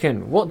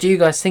second. What do you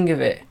guys think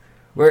of it?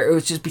 Where it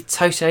would just be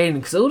totally alien,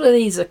 because all of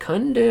these are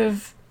kind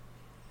of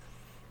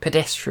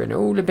pedestrian,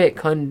 all a bit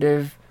kind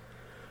of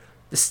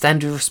the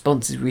standard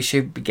responses we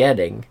should be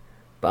getting.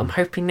 But I'm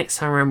hoping next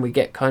time around we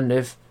get kind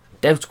of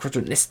Delta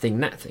Quadrant, this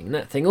thing, that thing,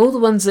 that thing. All the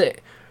ones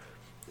that,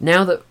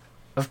 now that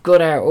I've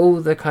got out all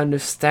the kind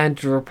of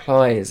standard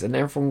replies and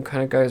everyone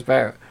kind of goes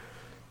about,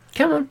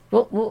 come on,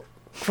 what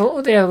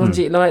are the other ones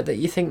you like that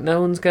you think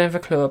no one's going to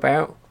have a clue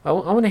about? I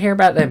want to hear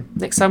about them.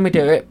 Next time we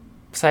do it,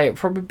 say it'll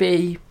probably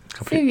be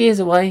a few years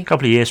away.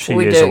 Few years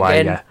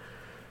away, yeah.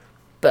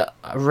 But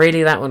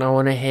really, that one, I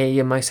want to hear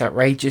your most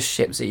outrageous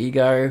ships that you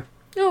go,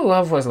 oh,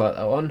 I've always liked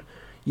that one.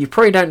 You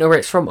probably don't know where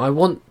it's from. I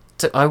want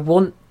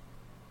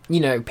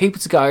people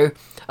to go,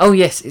 oh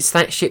yes, it's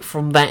that ship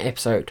from that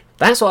episode.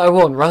 That's what I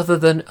want, rather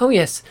than, oh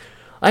yes,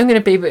 I'm going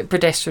to be a bit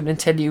pedestrian and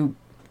tell you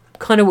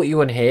kind of what you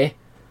want to hear.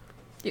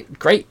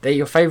 Great, they're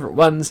your favourite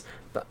ones,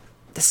 but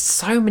there's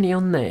so many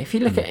on there. If you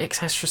look at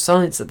Ex-Astro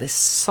Science, there's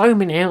so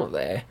many out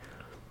there.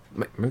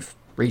 With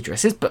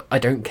redresses, but I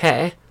don't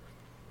care.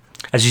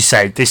 As you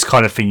say, this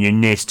kind of thing you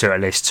need to do at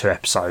least 2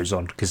 episodes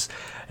on, because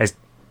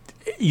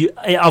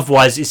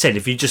otherwise, it said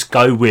if you just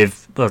go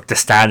with the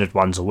standard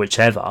ones or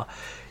whichever,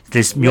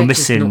 you're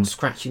missing. Not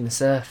scratching the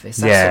surface.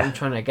 That's what I'm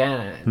trying to get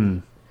at.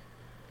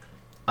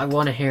 I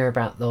want to hear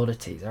about the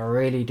oddities. I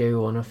really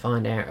do want to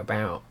find out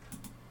about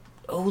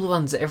all the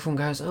ones that everyone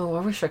goes, oh,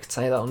 I wish I could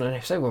say that on an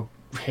episode. Well,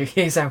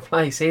 here's our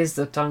place. Here's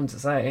the time to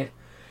say it.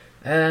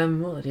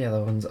 What are the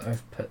other ones that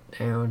I've put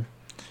down?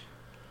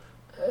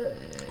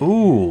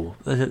 Ooh,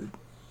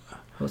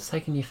 What's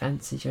taking your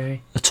fancy,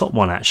 Jerry? the top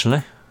one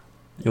actually.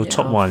 Your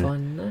top I'll one.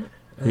 Find that.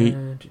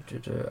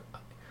 The-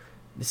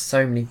 There's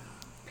so many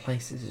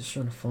places. Just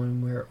trying to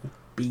find where it will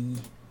be.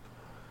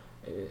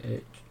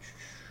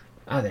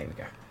 Oh, there we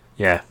go.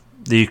 Yeah,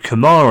 the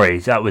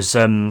Kamari. That was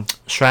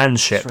Strand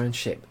ship. Strand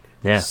ship.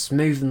 Yeah.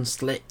 Smooth and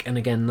slick, and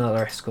again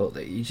another escort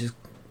that you just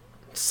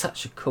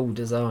such a cool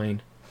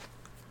design.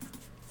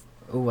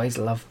 Always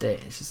loved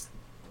it. It's just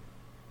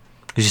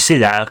Because you see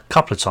that a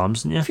couple of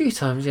times, didn't you? a few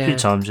times, yeah. A few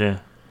times, yeah.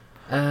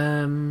 What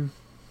are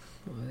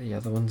the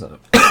other ones that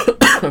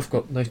I've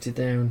got noted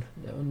down?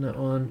 That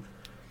one.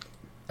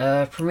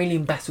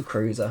 Premium Battle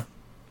Cruiser.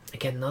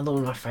 Again, another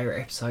one of my favourite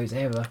episodes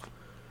ever.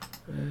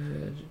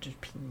 Yeah.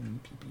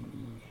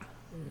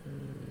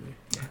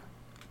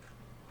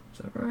 Is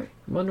that right?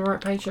 Am I on the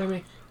right page,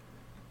 Jamie?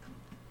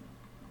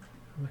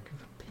 I'm looking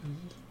for P.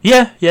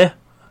 Yeah, yeah.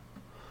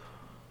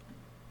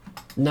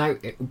 No,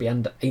 it will be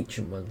under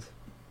Ancient Ones.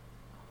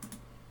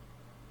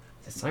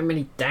 There's so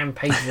many damn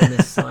pages on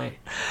this site.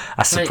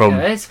 That's the problem.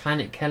 There's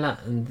Planet Killer,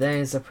 and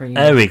there's a premium.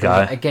 There we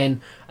go.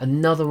 Again,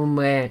 another one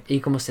where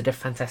Eaglemoss did a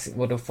fantastic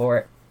model for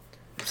it.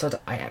 So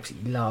that I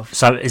absolutely love.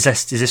 So is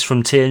this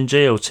from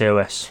TNG or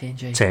TOS?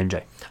 TNG.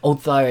 TNG.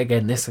 Although,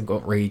 again, this has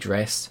got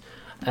redressed.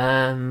 This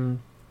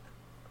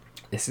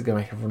is going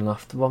to make everyone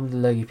laugh. The one with the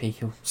Logie Peak,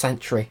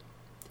 Sanctuary.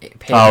 It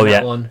appeared in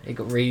that one. It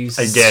got reused.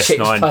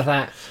 DS9. By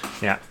that.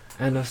 Yeah.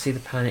 And obviously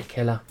the Planet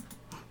Killer.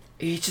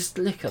 You just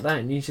look at that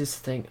and you just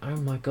think, oh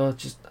my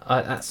god,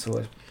 that's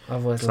always,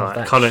 I've always loved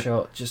that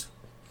shot. Just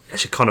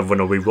actually kind of when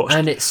I rewatched.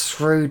 And it's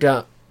screwed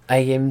up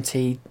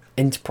AMT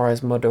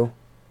Enterprise model.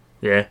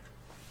 Yeah.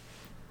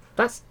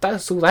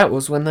 That's all that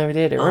was when they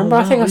did it. Remember? Oh,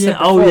 I think I said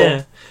before. Oh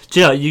yeah. Do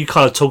you know, you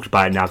kind of talked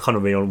about it now, kind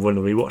of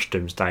when we watched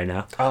Doomsday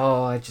now.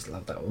 Oh, I just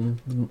love that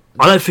one.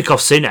 I don't think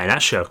I've seen it in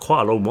actually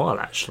quite a long while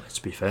actually,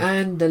 to be fair.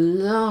 And the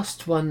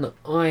last one that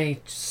I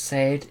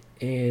said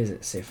is,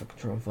 let's see if I can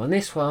try and find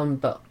this one,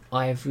 but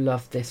I've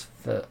loved this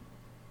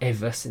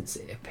forever since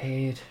it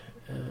appeared.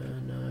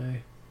 No,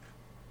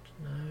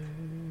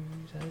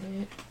 is that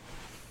it?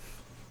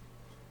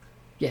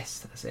 Yes,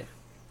 that's it.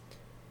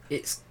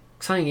 It's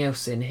something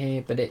else in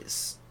here, but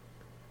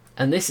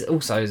and this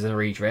also is a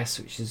redress,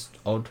 which is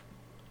odd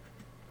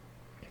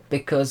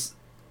because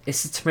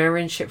it's a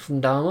Temerian ship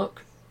from Darmok,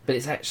 but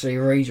it's actually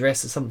a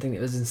redress of something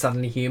that was in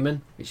Suddenly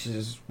Human, which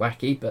is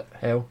wacky, but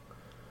hell,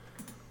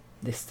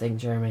 this thing,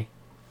 Jeremy,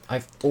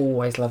 I've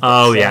always loved.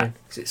 Oh design, yeah,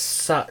 because it's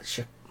such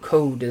a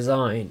cool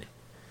design.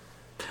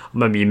 I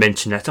remember you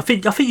mentioned that. I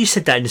think you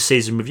said that in the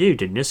season review,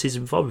 didn't you?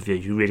 Season 5 review.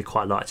 You really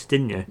quite liked it,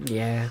 didn't you?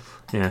 Yeah.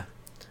 Yeah.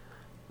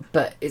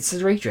 But it's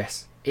a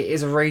redress. It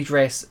is a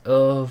redress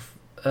of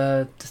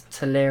the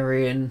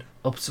Talarian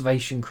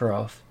observation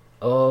craft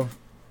of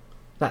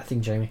that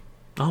thing, Jamie.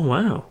 Oh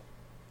wow.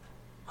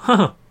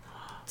 Huh.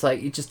 It's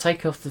like you just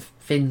take off the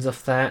fins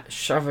off that,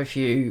 shove a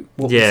few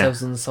warp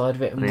cells on the side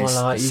of it, and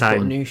voila, you've got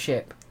a new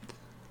ship.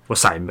 Well,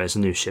 same, but it's a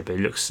new ship. It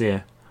looks,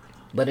 yeah.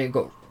 But it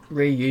got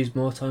reused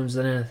more times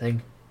than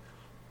anything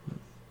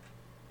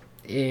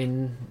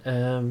in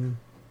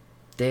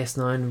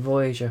DS9 and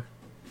Voyager.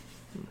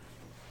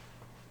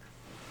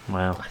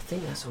 Wow. I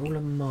think that's all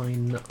of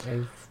mine that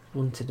I've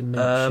wanted to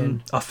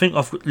mention. I think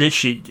I've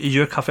literally,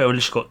 I've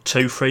literally got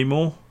 2-3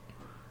 more.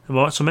 Am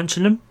I right to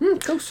mention them?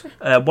 Of course.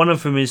 One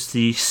of them is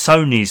the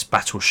Sony's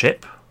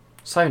battleship.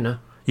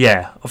 Sonar.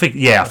 Yeah, I think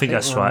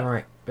that's right.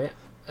 Right bit.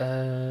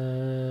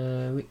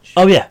 Which?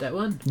 Oh yeah, that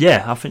one.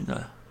 Yeah, I think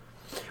that.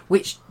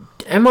 Which,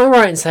 am I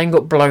right in saying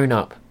got blown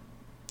up?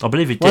 I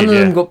believe it did. One of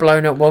them got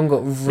blown up. One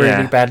got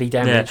really badly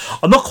damaged. Yeah.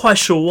 I'm not quite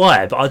sure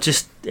why, but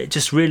it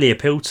just really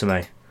appealed to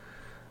me.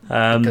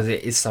 Because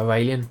it is so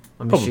alien.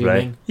 I'm probably.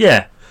 Assuming.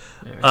 Yeah.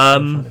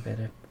 Find a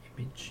better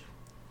image.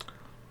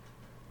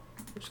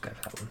 Let's go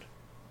for that one.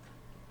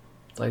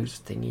 Those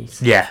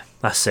thingies. Yeah,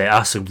 that's it.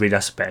 That's a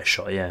better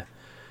shot. Yeah,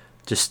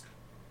 just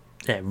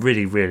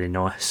really, really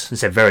nice.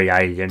 It's very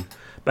alien,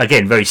 but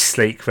again, very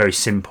sleek, very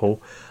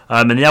simple.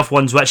 And the other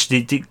ones were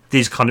actually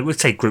these kind of, we'll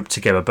say grouped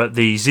together, but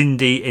the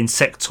Xindi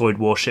insectoid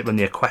warship and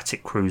the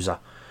aquatic cruiser.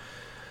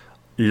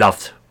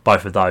 Loved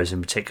both of those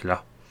in particular.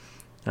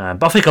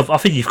 But I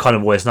think you've kind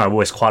of always known. I've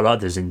always quite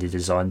liked the Xindi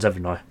designs,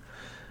 haven't I?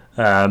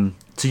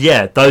 So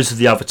yeah, those are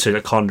the other two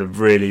that kind of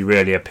really,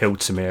 really appealed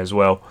to me as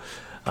well.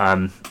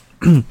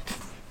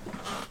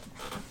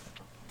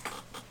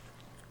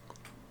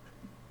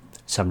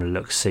 Just having a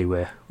look, see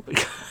where.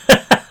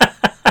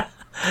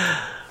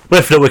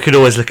 If not, we could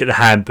always look at the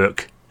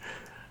handbook.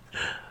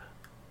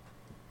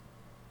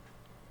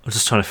 I'm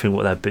just trying to think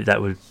what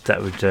that would.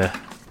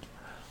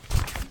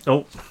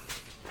 Oh,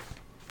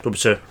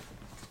 sir.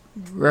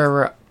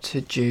 We're up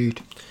to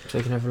Jude, so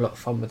we can have a lot of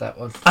fun with that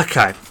one.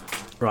 Okay,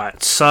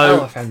 right.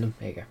 So. I found them.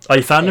 There you go. Oh,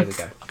 you found them?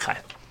 There we go. Okay.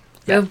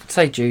 Yeah,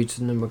 say Jude's,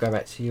 and then we'll go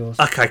back to yours.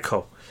 Okay,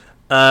 cool.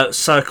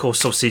 So of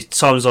course, obviously,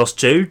 Simon's asked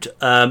Jude,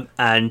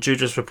 and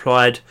Jude has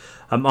replied,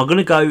 "I'm going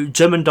to go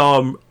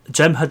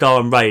Jem'Hadar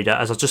and Raider,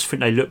 as I just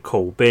think they look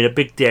cool. Being a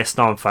big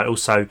DS9 fan,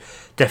 also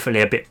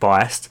definitely a bit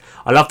biased.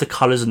 I love the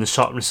colours and the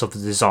sharpness of the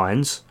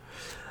designs."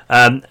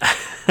 And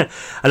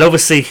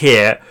obviously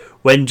here,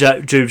 when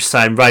Jude was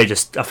saying Raider,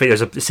 I think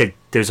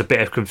there was a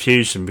bit of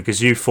confusion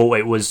because you thought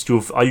it was.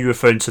 Are you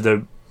referring to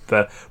the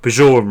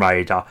Bajoran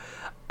Raider?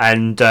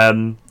 And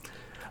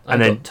I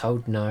then got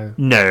told no.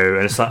 No,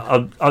 and it's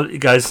like,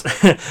 guys,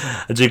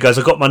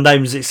 I got my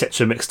names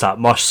etc. mixed up.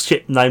 My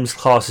ship names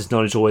classes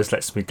knowledge always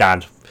lets me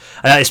down.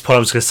 And at this point, I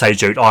was going to say,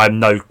 Jude, I'm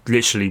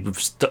literally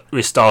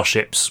with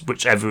starships,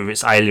 whichever if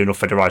it's alien or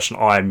Federation,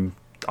 I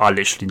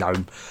literally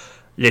know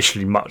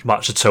literally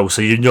much at all.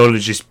 So your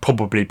knowledge is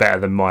probably better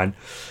than mine.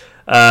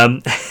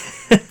 So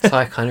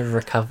I kind of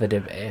recovered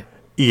a bit.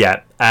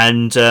 Yeah,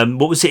 and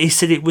what was it? He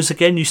said it was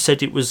again. You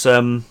said it was.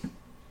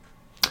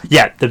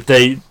 Yeah,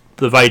 the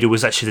Raider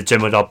was actually the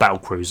Jem'Hadar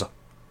battlecruiser,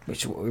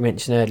 Which is what we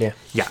mentioned earlier.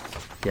 Yeah.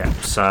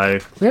 So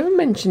we haven't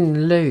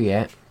mentioned Lou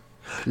yet.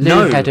 Lou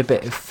No. had a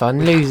bit of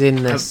fun. Lou's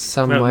in there we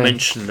somewhere. haven't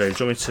mentioned Lou.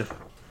 Do you want me to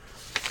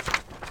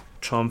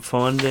try and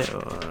find it?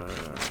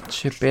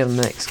 Should be on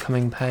the next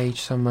coming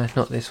page somewhere.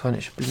 Not this one.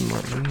 It should be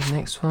the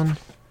next one.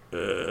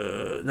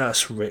 No,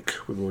 that's Rick.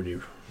 We've already.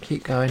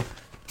 Keep going.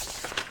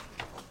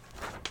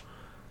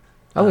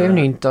 Oh, we haven't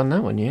even done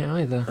that one yet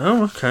either.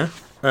 Oh, okay.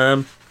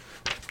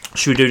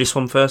 Should we do this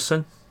one first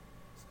then?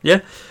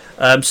 Yeah.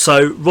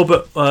 So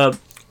Robert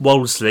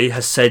Wolseley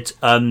has said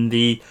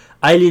the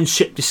alien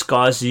ship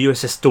disguised the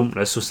USS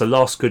Dauntless was the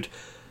last good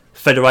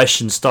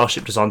Federation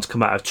starship design to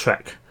come out of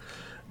Trek.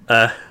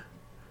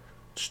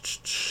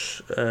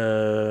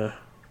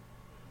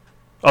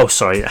 Oh,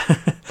 sorry.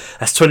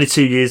 That's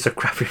 22 years of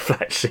crappy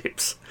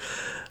flagships.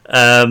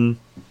 And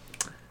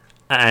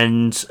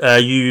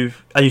you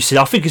said,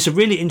 I think it's a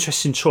really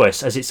interesting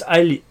choice as its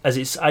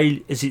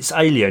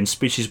alien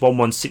species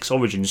 116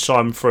 origins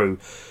shine through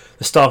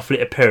the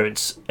Starfleet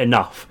appearance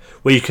enough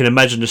where you can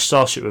imagine the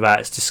starship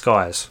without its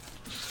disguise.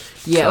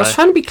 Yeah, I was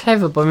trying to be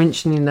clever by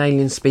mentioning the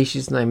alien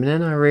species name, and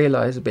then I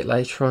realised a bit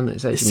later on that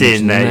it's actually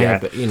in there, yeah.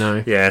 But you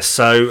know, Yeah.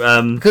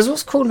 So because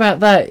what's cool about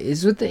that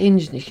is with the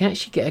engine, you can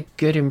actually get a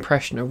good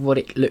impression of what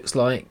it looks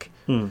like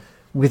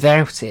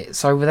without it.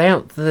 So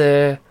without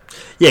the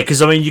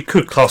because I mean, you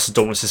could class the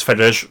Dauntless as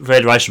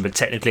Federation, but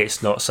technically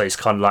it's not. So it's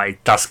kind of like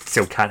it does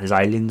still count as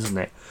aliens, isn't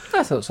it?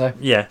 I thought so.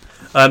 Yeah.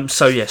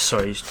 So yeah,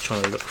 sorry, he's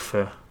trying to look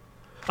for.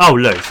 Oh,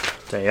 Lou,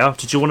 there you are.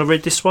 Did you want to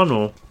read this one,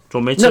 or do you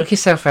want me to? Knock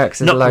yourself out because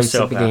there's loads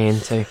to begin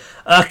into.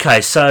 Okay,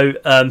 so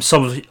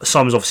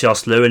Simon's obviously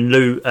asked Lou, and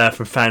Lou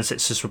from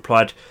Fansets has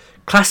replied,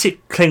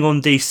 "Classic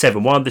Klingon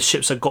D7, one of the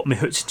ships that got me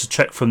hooked into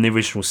Trek from the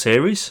original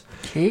series."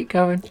 Keep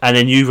going. And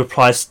then you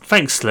replied,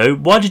 "Thanks, Lou.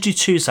 Why did you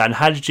choose that, and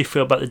how did you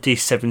feel about the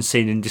D7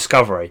 scene in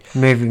Discovery?"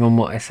 Moving on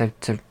what I said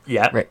to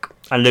Rick.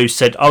 And Lou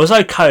said, "I was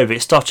okay with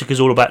it. Star Trek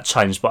is all about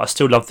change, but I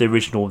still love the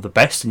original the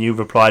best." And you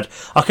replied,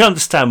 "I can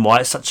understand why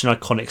it's such an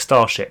iconic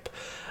starship."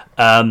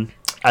 And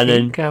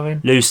then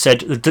going. Lou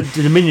said, the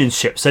Dominion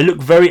ships, they look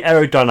very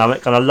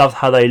aerodynamic, and I love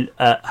how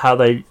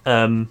they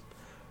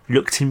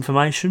looked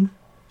information.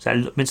 Is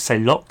that meant to say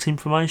locked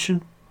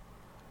information?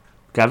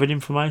 Gathered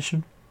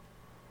information?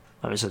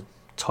 That was a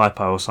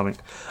typo or something.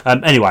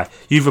 Anyway,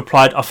 you've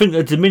replied, "I think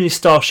the Dominion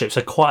starships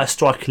are quite a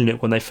striking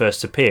look when they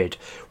first appeared,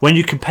 when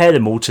you compare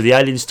them all to the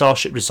alien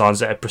starship designs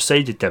that have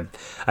preceded them."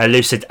 And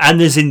Lou said, "And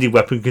the Xindi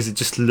weapon because it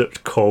just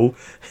looked cool."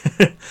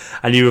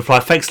 And you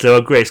replied, "Thanks, Lou, I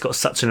agree, it's got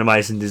such an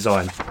amazing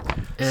design."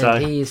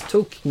 And he is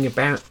talking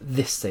about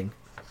this thing.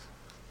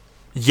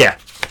 Yeah.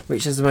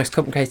 Which is the most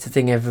complicated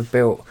thing ever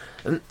built.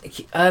 The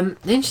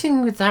interesting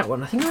thing with that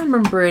one, I think I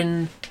remember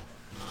in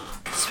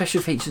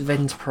Special Features of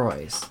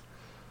Enterprise,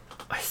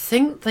 I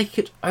think they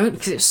could only,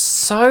 because it's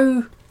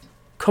so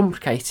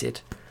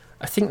complicated,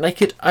 I think they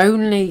could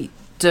only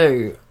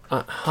do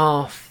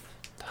half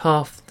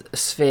a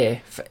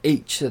sphere for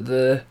each of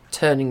the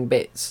turning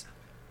bits.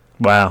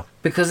 Wow.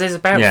 Because there's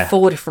about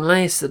 4 different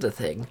layers to the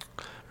thing.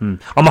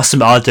 I must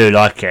admit, I do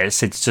like it.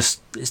 It's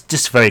just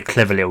a very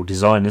clever little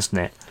design, isn't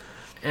it?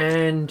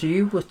 And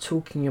you were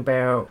talking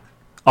about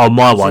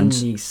my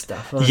ones.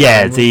 Stuff.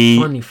 Yeah, I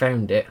finally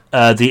found it.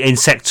 The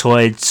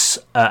insectoids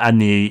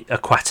and the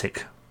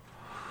aquatic.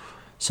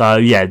 So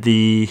yeah,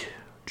 the.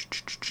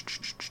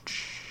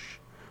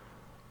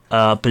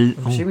 I'm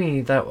assuming you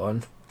need that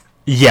one.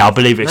 Yeah, I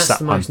believe it's that's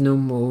that the one. most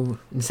normal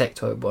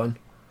insectoid one.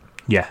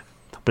 Yeah,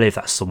 I believe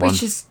that's the one.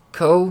 Which is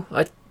cool.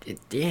 I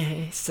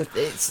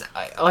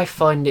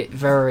find it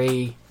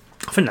very.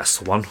 I think that's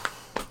the one.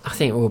 I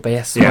think it will be.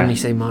 That's the one you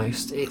see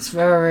most. It's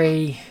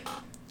very.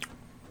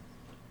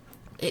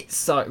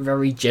 It's like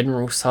very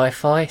general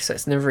sci-fi, so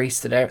it's never really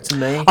stood out to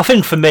me. I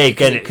think for me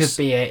again, it could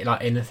be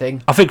like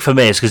anything. I think for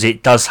me it's because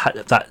it does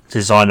have that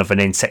design of an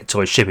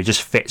insectoid ship. It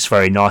just fits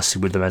very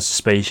nicely with them as a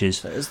species.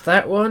 So it's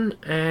that one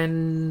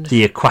and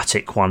the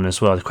aquatic one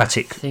as well. The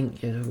aquatic. I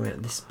think you're talking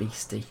about this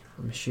beastie.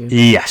 I'm assuming.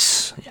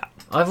 Yes. Yeah.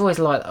 I've always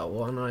liked that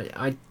one.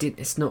 I did.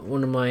 It's not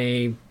one of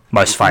my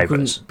most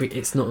favourites.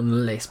 It's not on the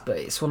list, but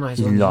it's one of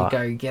those ones you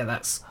go, yeah,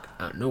 that's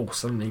out of nowhere,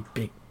 suddenly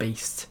big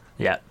beast.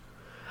 Yeah.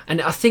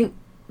 And I think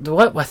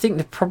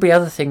the probably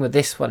other thing with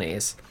this one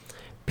is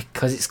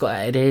because it's got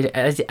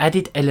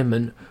added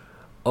element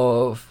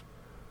of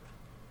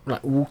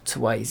like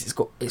waterways. It's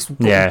got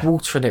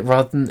water in it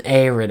rather than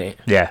air in it.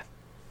 Yeah.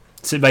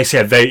 So it makes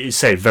it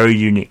a very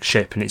unique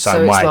ship in its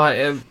own way. So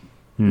it's like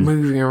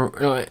moving around,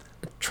 like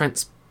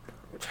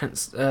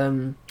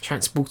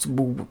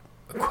transportable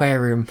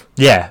aquarium.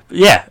 Yeah,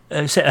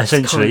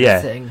 essentially,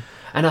 yeah. Thing.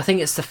 And I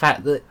think it's the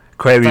fact that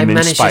aquarium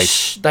in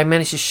space. They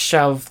managed to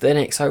shove the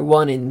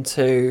NX-01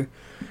 into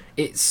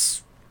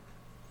its.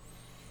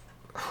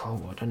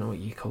 Oh, I don't know what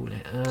you call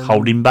it.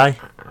 Holding bay?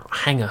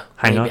 Hangar.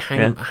 Yeah.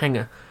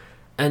 Hangar.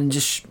 And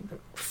just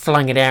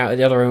flung it out at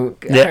the other end.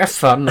 Yeah. Have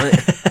fun. Like.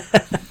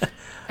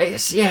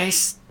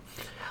 It's.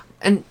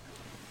 And.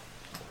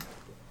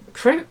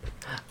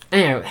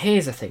 Now,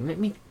 here's the thing.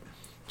 Do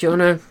you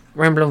want to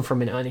ramble on for a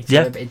minute? I need to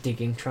do a bit of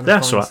digging, trying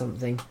to find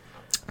something.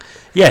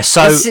 Yeah,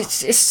 so.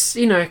 It's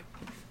do you want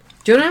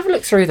to have a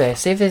look through there,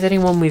 see if there's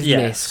anyone we've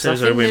missed? I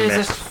think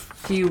there's a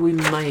few we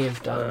may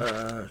have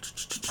done.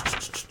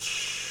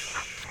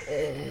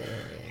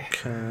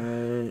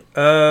 Okay.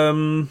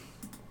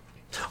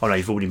 Oh no,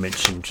 you've already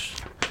mentioned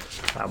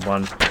that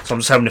one. So I'm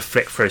just having a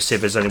flick through, see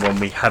if there's anyone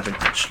we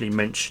haven't actually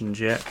mentioned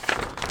yet.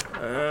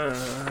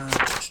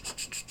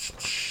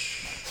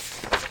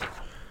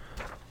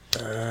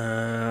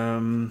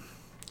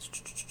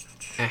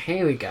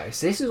 Here we go.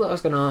 So this is what I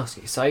was going to ask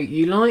you. So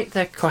you like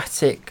the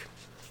aquatic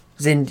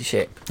Zinder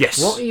ship?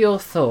 Yes. What are your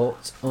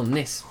thoughts on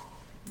this?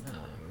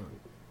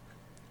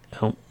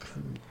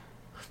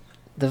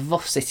 The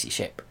Voss City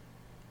ship.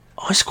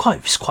 Oh, it's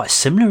quite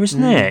similar,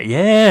 isn't it?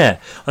 Yeah.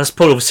 That's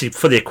probably obviously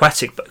for the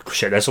aquatic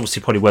ship. That's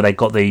obviously probably where they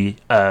got the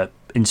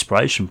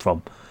inspiration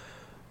from.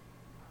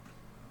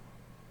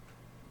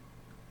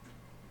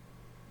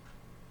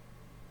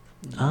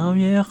 Oh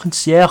yeah, I can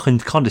see. Yeah, I can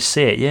kind of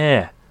see it.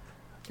 Yeah.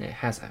 Yeah, it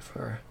has that for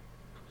her.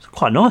 It's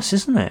quite nice,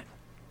 isn't it?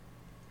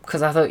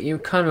 Because I thought you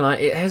kind of like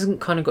it hasn't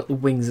kind of got the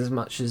wings as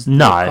much as the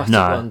aquatic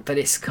one, but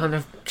it's kind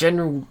of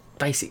general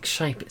basic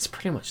shape. It's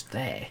pretty much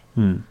there.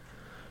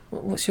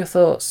 What's your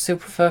thoughts? Still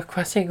prefer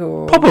aquatic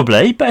or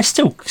probably, but it's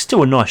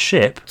still a nice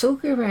ship.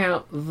 Talking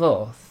about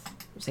Voth,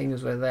 seeing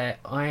as we're there,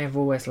 I have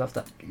always loved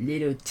that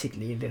little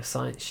tiddly little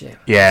science ship.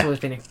 Yeah, it's always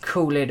been a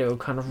cool little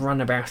kind of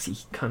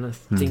runabouty kind of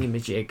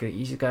thingamajig that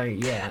you just go,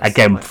 yeah.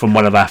 Again, from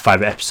one of our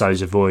favourite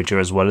episodes of Voyager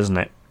as well, isn't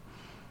it?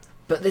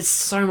 But there's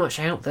so much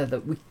out there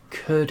that we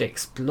could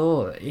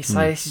explore. You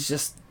say this is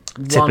just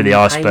tip of the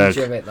iceberg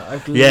of it that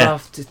I'd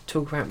love to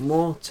talk about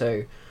more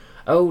too.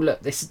 Oh look,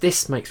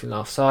 this makes me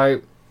laugh.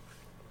 So,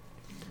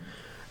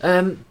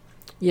 so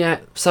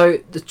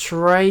the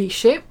tray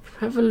ship.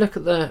 Have a look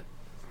at the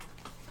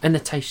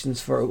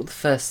annotations for it. What the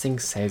first thing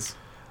says.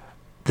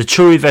 The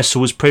Turi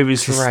vessel was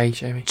previously...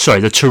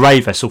 the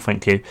Turi vessel,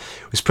 thank you,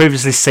 was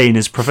previously seen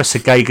as Professor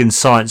Gagan's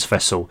science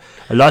vessel.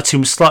 A lighting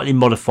was slightly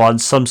modified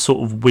and some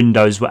sort of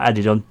windows were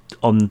added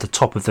on the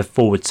top of the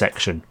forward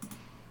section.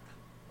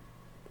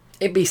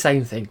 It'd be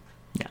same thing.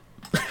 Yeah.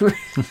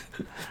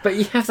 But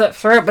you have that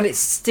throughout, but it's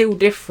still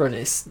different.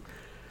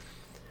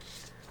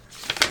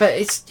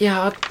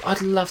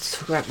 I'd love to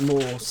talk about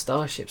more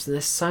starships, and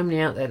there's so many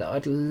out there that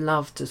I'd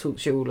love to talk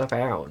to you all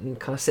about and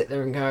kind of sit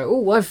there and go,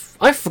 oh,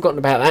 I've forgotten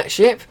about that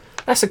ship.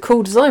 That's a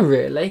cool design,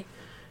 really.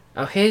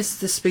 Oh, here's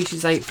the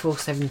Species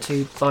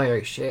 8472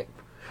 bio ship,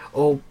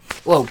 or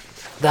the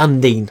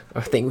Undine,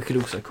 I think we could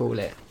also call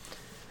it.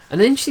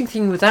 And the interesting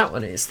thing with that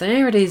one is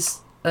there it is,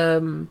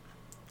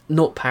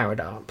 not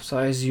powered up, so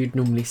as you'd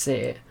normally see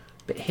it,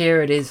 but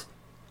here it is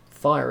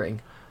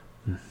firing.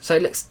 So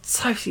it looks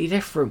totally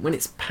different when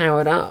it's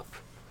powered up.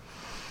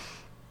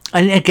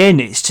 And again,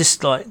 it's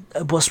just like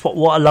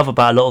what I love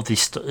about a lot of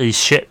these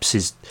ships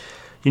is,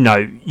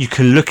 you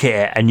can look at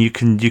it and you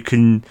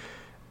can.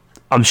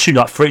 I'm sure,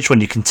 like for each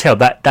one, you can tell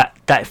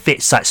that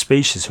fits that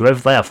species, whoever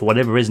they are, for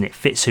whatever reason, it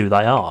fits who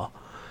they are.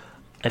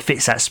 It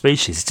fits that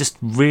species. It's just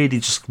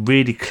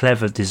really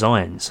clever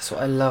designs. That's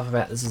what I love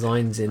about the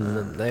designs in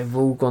them. They've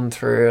all gone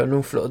through an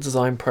awful lot of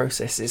design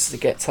processes to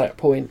get to that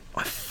point.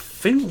 I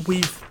think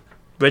we've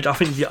read. I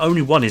think the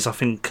only one is.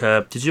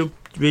 Did you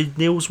read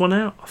Neil's one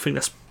out? I think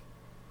that's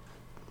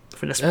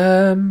the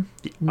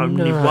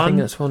only one. I think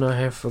that's one I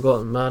have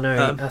forgotten. I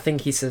know. I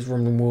think he says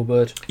Romulan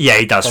Warbird. Yeah,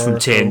 he does from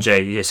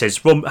TNG. It says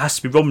it has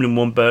to be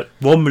Romulan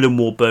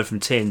Warbird from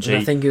TNG. And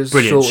I think it was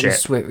brilliant short ship. And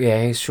sweet.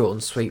 Yeah, he's short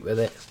and sweet with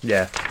it.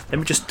 Yeah. Let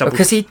me just double.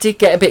 Because he did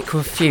get a bit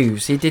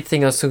confused. He did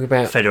think I was talking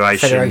about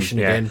Federation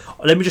yeah. again.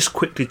 Let me just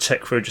quickly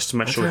check through just to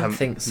make sure we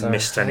haven't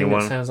missed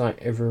anyone. It sounds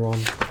like everyone.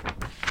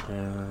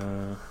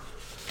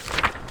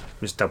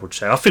 Just double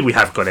check. I think we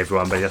have got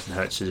everyone, but it doesn't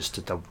hurt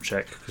to double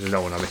check because I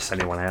don't want to miss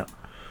anyone out.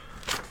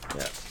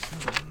 Yeah.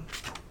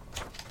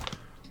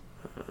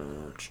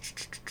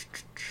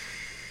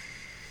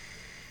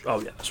 Oh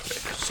yeah, that's Rick.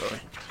 Sorry.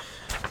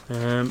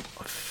 I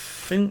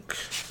think.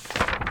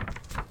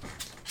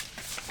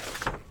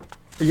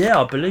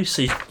 Yeah, I believe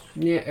so.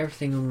 Yeah,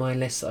 everything on my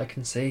list that I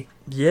can see.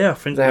 Yeah, I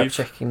think Without we've.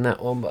 checking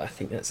that one, but I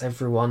think that's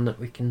everyone that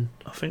we can.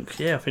 I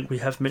think we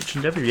have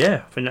mentioned every.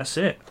 Yeah, I think that's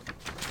it.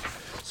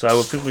 So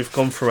I think we've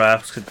gone through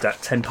that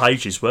 10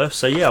 pages worth.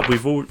 So yeah,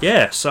 we've all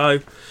so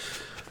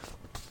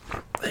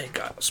there you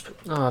go.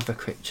 I'll have a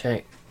quick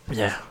check.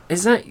 Yeah.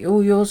 Is that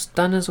all yours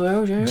done as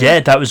well, Joe? Yeah,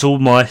 that was all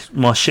my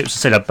ships. I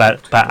said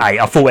about 8.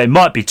 I thought it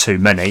might be too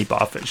many,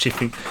 but I actually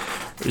think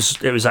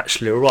it was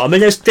actually alright. I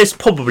mean, there's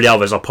probably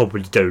others I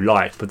probably do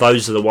like, but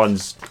those are the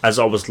ones as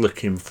I was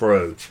looking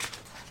through.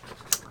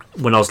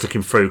 When I was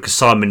looking through, because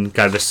Simon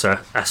gave us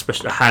a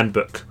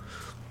handbook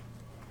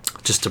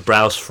just to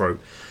browse through,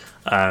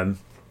 and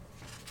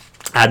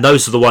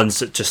those are the ones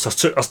that just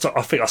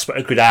I think I spent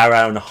a good hour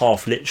and a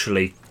half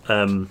literally.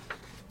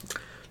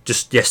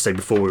 Just yesterday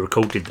before we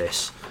recorded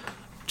this,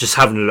 just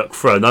having a look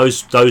through, and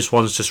those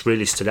ones just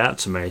really stood out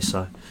to me.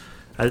 So,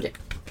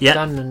 yeah,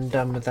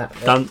 done with that.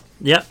 Done.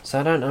 Yeah. So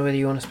I don't know whether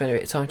you want to spend a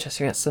bit of time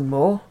testing out some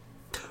more.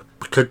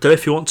 We could do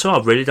if you want to.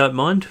 I really don't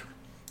mind.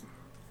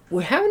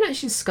 We haven't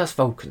actually discussed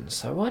Vulcans,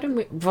 so why don't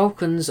we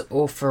Vulcans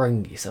or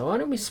Ferengi? So why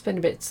don't we spend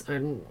a bit?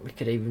 We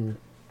could even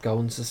go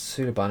on to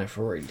Sudabana if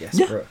we're really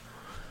desperate.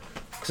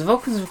 Because the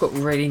Vulcans have got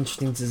really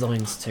interesting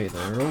designs too.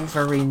 They're all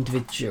very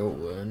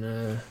individual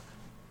and.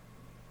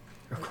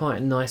 Quite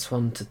a nice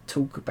one to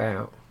talk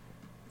about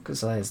because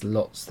there's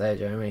lots there,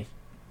 Jeremy.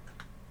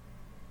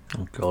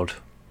 Oh God!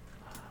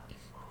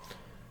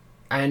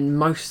 And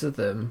most of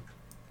them,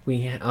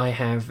 I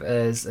have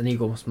as an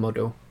Eagles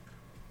model,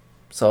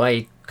 so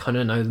I kind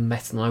of know them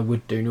better than I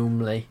would do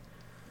normally.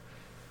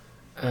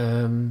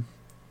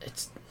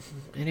 It's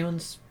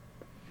anyone's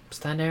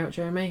stand out,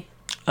 Jeremy?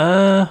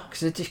 Because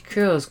the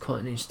Decure's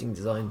quite an interesting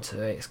design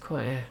to it. It's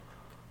quite a.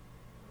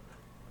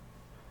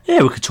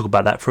 Yeah, we could talk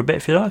about that for a bit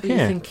if you like. What are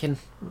you thinking?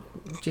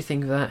 What do you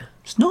think of that?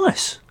 It's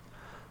nice.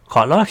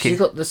 Quite like it. You've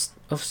got this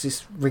obviously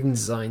this ring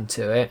design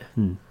to it.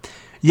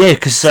 Yeah,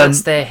 because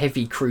that's their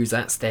heavy cruise.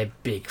 That's their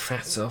big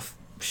fat off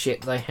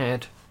ship they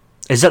had.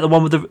 Is that the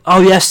one with the?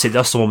 Oh yes,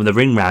 that's the one with the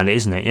ring round it,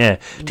 isn't it? Yeah.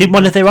 Didn't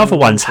one of their other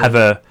ones have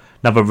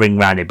another ring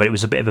round it, but it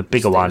was a bit of a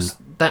bigger one?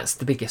 That's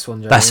the biggest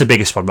one. That's the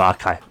biggest one, right?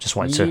 Okay, just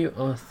wanted to. You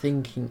are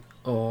thinking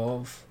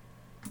of.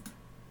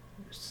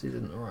 This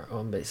isn't the right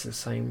one, but it's the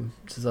same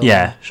design.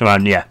 Yeah,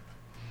 around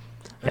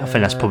I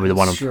think that's probably the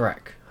one.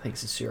 Surak. I think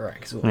it's a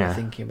Surak is what I'm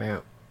thinking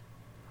about.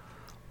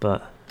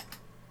 But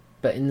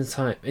in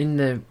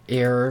the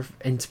era of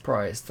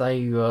Enterprise,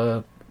 they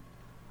were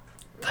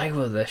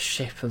the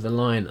ship of the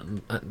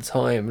line at the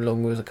time,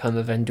 along with the kind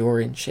of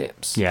Andorian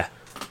ships. Yeah.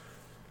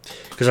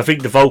 Because I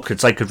think the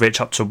Vulcans, they could reach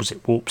up to, was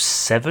it warp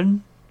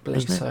 7? I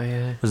believe so,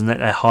 yeah. Wasn't that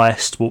their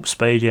highest warp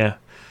speed? Yeah.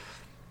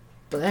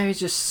 But they were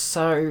just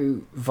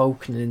so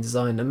Vulcan in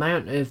design. The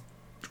amount of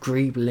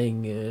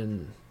greebling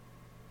and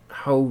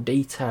whole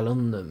detail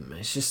on them.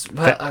 It's just,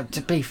 well,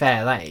 to be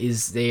fair, that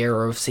is the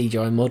era of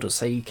CGI models,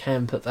 so you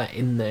can put that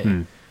in there.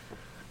 And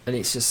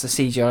it's just a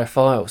CGI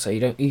file, so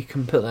you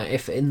can put that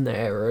effort in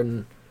there,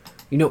 and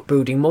you're not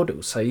building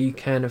models, so you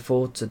can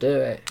afford to do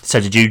it. So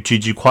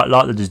did you quite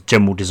like the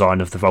general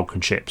design of the Vulcan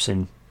ships?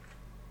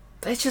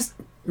 They're just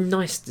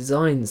nice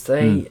designs.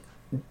 They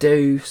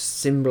do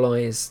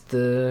symbolise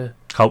the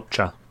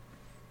culture,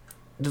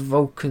 the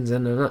Vulcans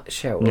in a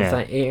nutshell of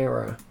that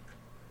era.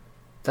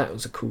 That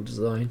was a cool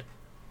design.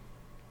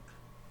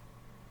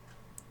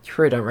 You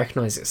probably don't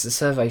recognise it. It's a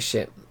survey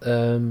ship,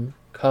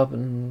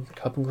 Carbon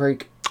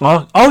Creek.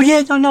 Oh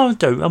yeah, no, I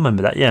do. I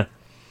remember that. Yeah.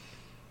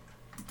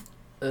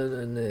 And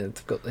then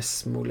they've got this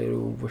small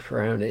little whip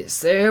around.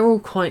 They're all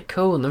quite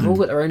cool, and they've all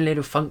got their own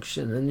little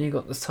function. And you've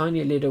got this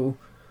tiny little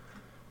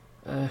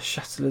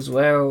shuttle as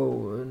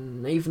well,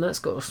 and even that's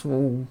got a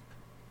small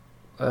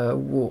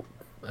warp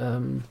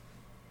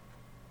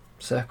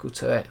circle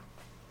to it.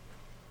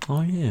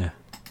 Oh yeah.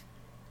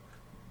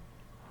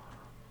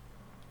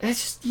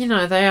 It's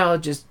just, they are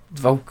just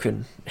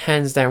Vulcan,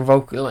 hands down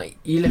Vulcan. Like,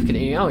 you look at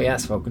it, oh yeah,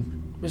 that's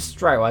Vulcan. Just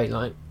straight away,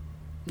 like,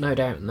 no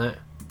doubt in that.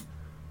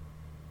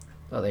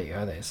 Oh, there you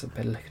go. There's a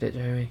better look at it,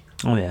 Jeremy.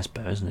 Oh yeah, it's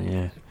better, isn't it?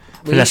 Yeah.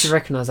 Well, you should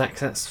recognise that because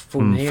that's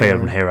Fallen Hero.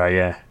 Fallen Hero,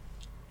 yeah.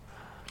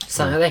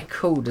 So they're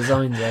cool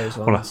designs, those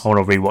ones. I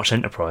want to rewatch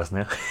Enterprise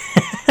now.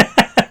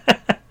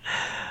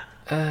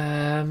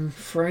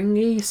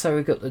 Ferengi. So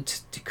we've got the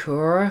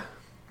Decuria.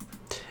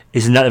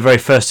 Isn't that the very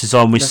first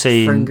design we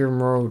see? Ferengi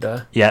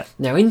Marauder. Yeah.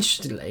 Now,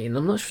 interestingly, and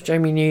I'm not sure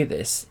Jamie knew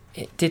this,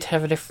 it did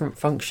have a different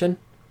function.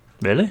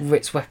 Really? With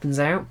its weapons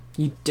out.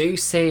 You do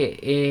see it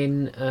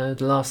in the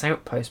Last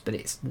Outpost, but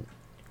it's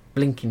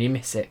blinking, you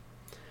miss it.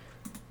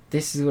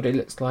 This is what it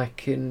looks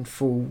like in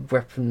full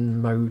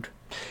weapon mode.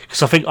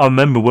 Because I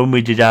remember when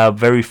we did our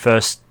very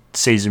first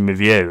season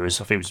review, as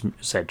I think it was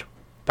said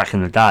back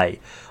in the day,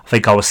 I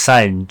think I was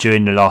saying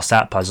during the Last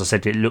Outpost, I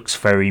said it looks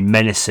very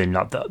menacing.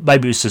 Like that,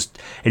 maybe it was just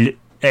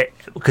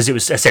because it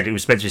was. I said it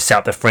was meant to set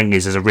up the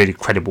Ferengis as a really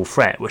credible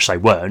threat, which they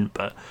weren't.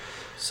 But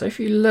so if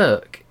you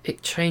look,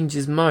 it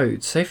changes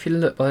mode. So if you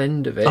look by the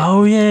end of it,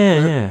 oh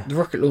yeah, the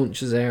rocket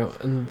launcher's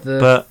out and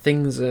the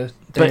things are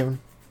down.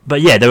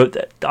 but yeah,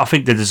 I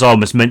think the design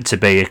was meant to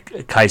be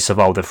a case of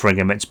the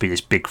Ferengi meant to be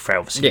this big threat,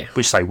 obviously,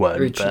 which they weren't.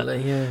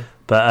 Originally,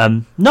 but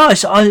no,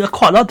 I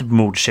quite like the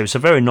Bermuda ship. It's a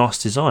very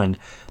nice design.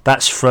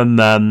 That's from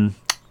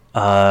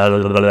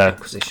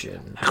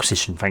Acquisition.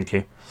 Acquisition, thank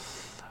you.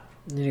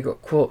 And then you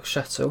got Quark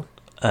Shuttle.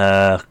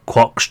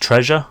 Quark's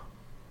Treasure.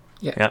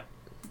 Yeah. Yep.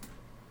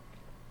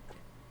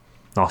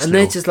 Nice. And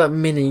they're just like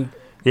mini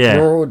yeah.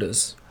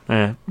 Marauders.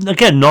 Yeah.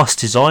 Again, nice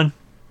design.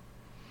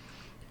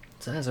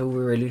 So that's all we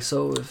really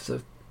saw with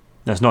the.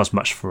 There's not as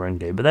much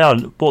Ferengi, but they are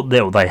what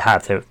little they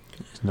have.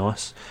 It's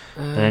nice.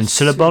 And then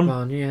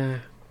Cinnabon. Yeah.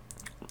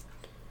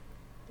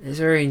 It's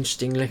very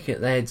interesting looking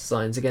at their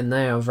designs. Again,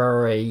 they are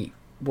very.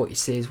 What you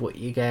see is what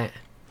you get.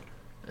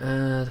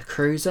 The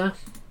Cruiser.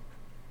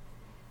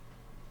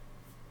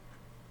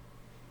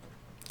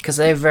 Because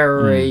they're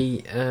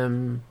very.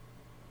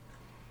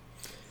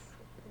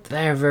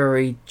 They're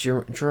very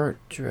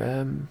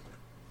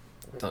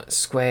like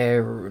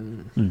square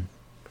and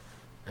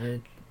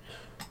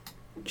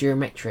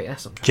geometric.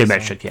 That's what I'm trying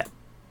to say. Yeah.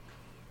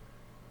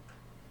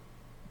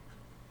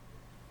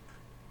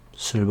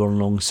 Cinnabon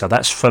long. So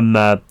that's from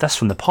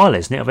the pilot,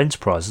 isn't it? Of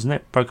Enterprise, isn't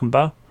it? Broken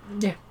Bow.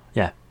 Yeah.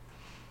 Yeah.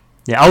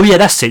 Yeah. Oh yeah,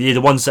 that's it. Yeah, the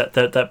ones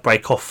that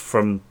break off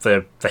from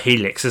the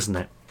helix, isn't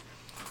it?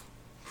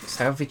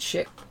 Salvage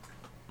ship.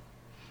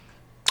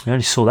 I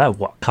only saw that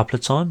a couple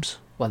of times.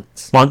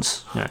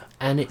 Once, yeah.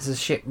 And it's a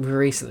ship we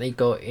recently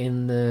got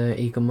in the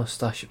Eagle Moss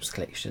Starships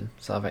collection,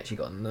 so I've actually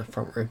got it in the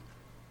front room.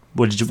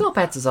 What did you? It's not a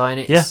bad design.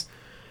 It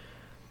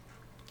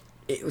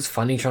was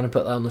funny trying to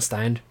put that on the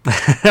stand.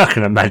 I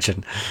can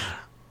imagine.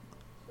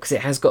 Because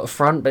it has got a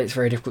front, but it's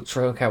very difficult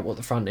to work out what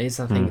the front is.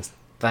 I think it's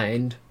that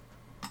end.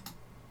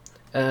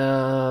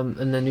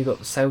 And then you've got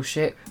the sail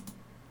ship.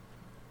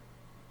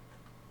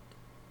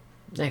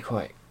 They're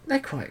quite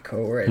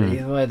cool, really.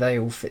 The way they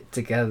all fit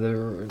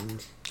together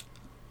and.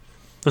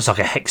 Looks like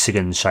a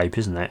hexagon shape,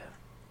 isn't it?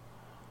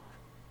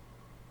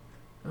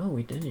 Oh,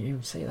 we didn't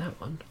even see that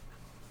one.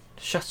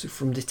 Shuttle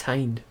from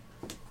Detained.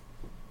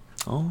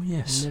 Oh,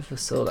 yes. I never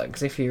saw that,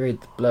 because if you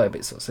read the blurb,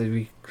 it sort of says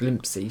we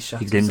glimpse these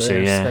shuttles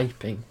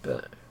escaping,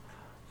 but...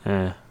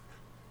 Yeah.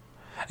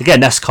 Again,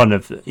 that's kind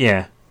of,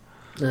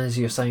 As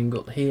you're saying,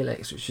 got the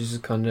Helix, which is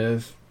kind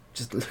of...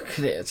 Just look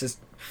at it, it's just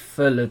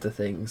full of the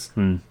things.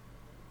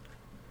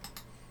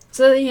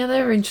 So, yeah,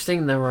 they're interesting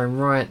in their own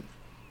right.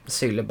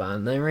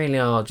 Suliban, they really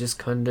are just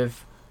kind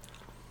of.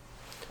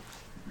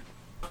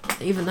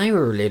 Even they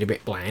were a little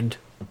bit bland,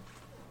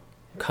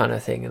 kind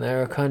of thing, and they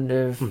were kind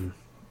of.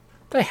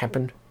 They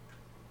happened.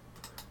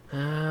 Is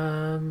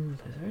there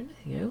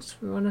anything else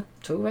we want to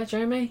talk about,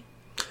 Jeremy?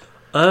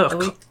 Do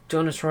you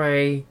want to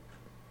try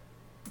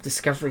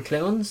Discovery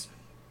Klingons?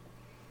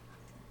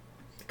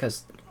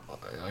 Because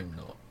I'm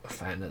not a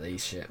fan of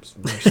these ships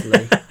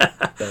mostly,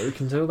 but we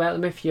can talk about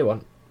them if you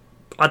want.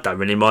 I don't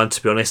really mind,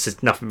 to be honest.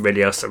 There's nothing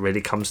really else that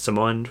really comes to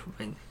mind.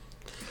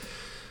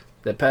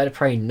 The bird of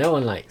prey no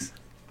one likes.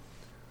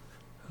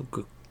 Oh,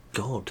 good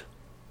God.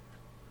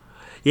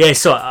 Yeah,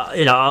 so,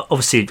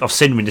 obviously I've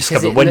seen them in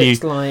Discovery. It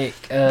looks like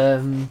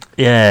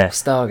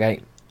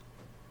Stargate.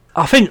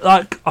 I think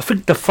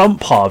the front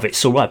part of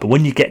it's alright, but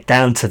when you get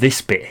down to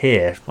this bit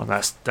here, well,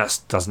 that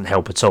doesn't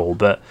help at all.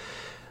 But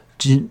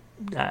like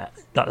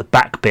the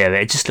back bit of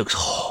it just looks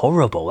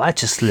horrible. That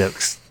just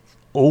looks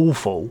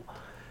awful.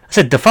 I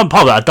said the front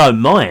part of it I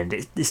don't mind.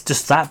 It's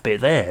just that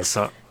bit there.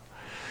 So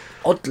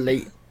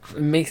oddly,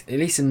 at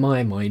least in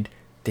my mind,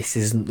 this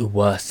isn't the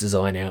worst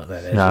design out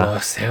there. There's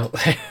worse out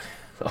there.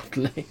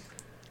 Oddly,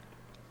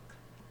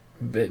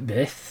 but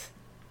this,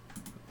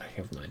 I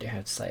have no idea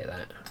how to say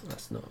that.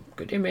 That's not a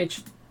good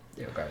image.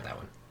 You'll go with that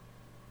one.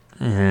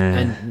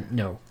 And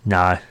no,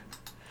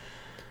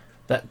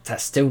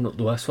 that's still not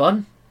the worst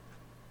one.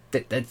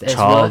 There's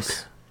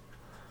worse.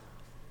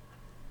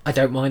 I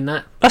don't mind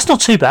that. That's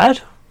not too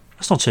bad.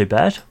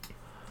 The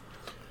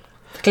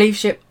Cleave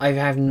ship, I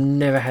have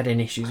never had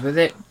any issues with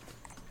it.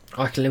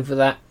 I can live with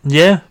that.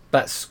 Yeah.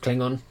 That's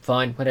Klingon,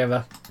 fine,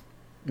 whatever.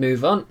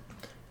 Move on.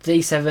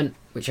 D7,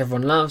 which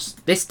everyone loves.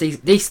 This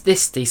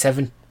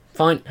D7,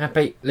 fine,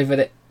 happy, live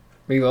with it.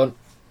 Move on.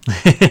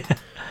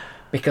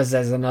 Because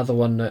there's another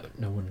one that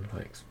no one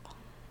likes.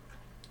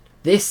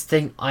 This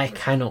thing I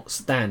cannot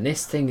stand.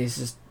 This thing is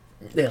just...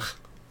 Ugh.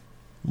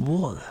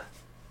 What?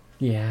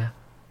 Yeah.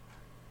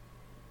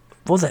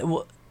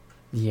 What?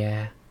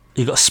 Yeah.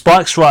 You've got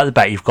spikes right at the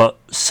back. You've got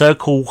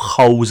circle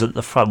holes at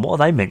the front. What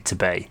are they meant to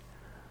be?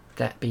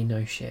 That be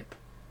no ship.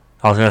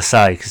 I was going to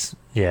say, because...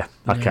 Yeah,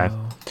 okay.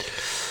 No.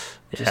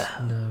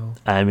 No.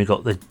 And we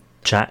got the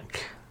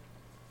jack.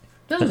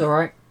 That was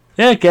alright.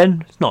 Yeah,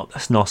 again,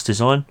 that's a nice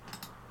design.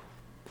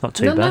 Not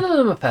too bad. None of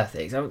them are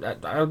perfect.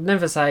 I would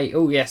never say,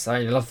 oh yes, I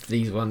love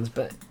these ones,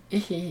 but...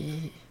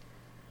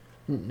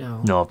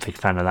 No. Not a big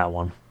fan of that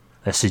one.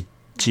 That's a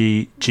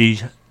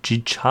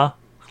G-Cha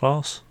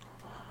class.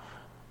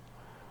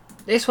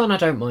 This one I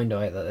don't mind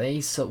either.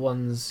 These sort of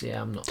ones,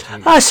 yeah, I'm not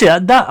too... I see,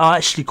 that I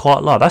actually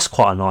quite like. That's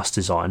quite a nice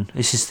design.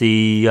 This is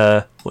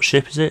the... what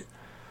ship is it?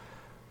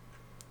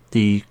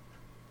 The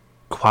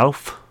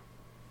Qualf?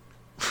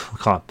 I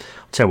can't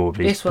tell what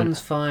these This one's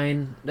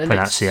fine. The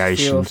next few are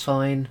pronunciations.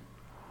 fine.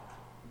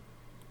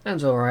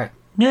 Sounds alright.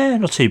 Yeah,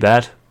 not too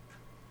bad.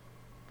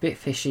 Bit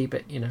fishy,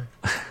 but you know.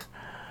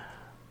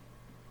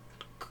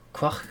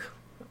 Quack.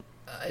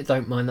 I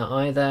don't mind that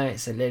either.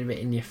 It's a little bit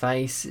in your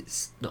face.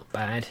 It's not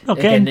bad. Okay.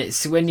 Again,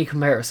 it's when you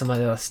compare it with some of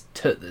the other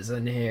tut that's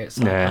in here. It's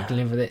like Yeah. I can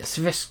live with it.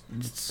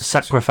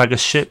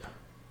 Sarcophagus ship.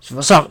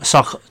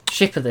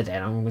 Ship of the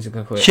Dead. I'm going to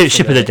call it.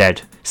 Ship of the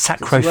Dead.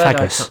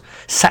 Sacrophagus.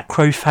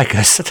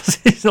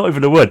 Sacrophagus. It's not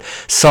even a word.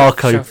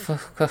 Sarcophagus.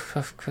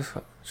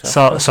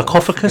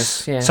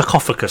 Yeah.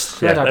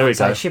 Sarcophagus. Yeah, there we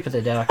go. Ship of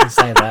the Dead. I can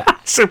say that.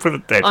 Ship of the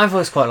Dead. I've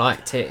always quite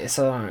liked it. It's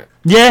alright.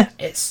 Yeah.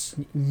 It's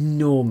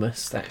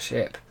enormous, that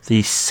ship.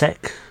 The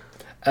sec.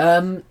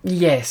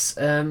 Yes.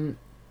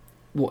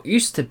 What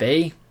used to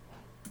be,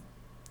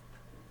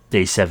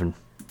 D7.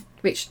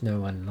 which no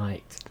one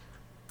liked.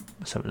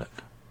 Let's have a look.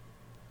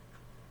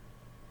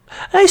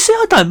 Hey, see,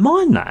 I don't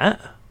mind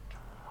that.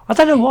 I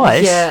don't know why.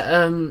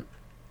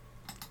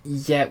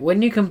 Yeah,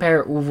 when you compare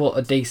it with what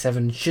a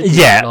D7 should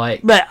Yeah, look like.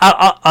 but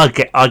I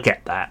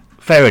get that.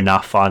 Fair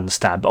enough, I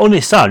understand. But on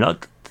its own,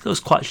 it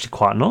was actually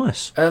quite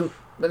nice. But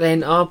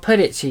then I'll put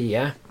it to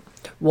you.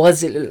 Why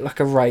does it look like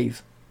a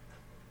rave?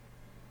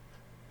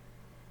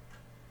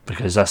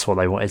 Because that's what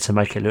they wanted to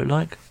make it look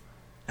like.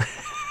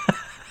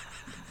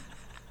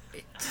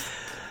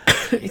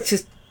 It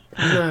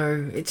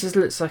just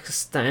looks like a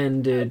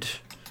standard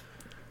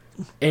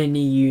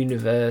any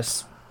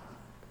universe.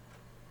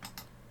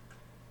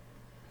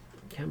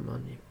 Come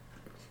on.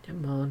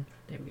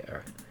 There we go.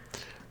 Right.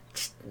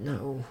 Just,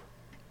 no.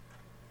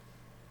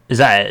 Is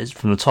that it? It's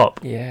from the top?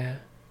 Yeah.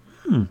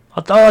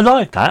 I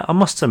like that, I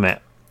must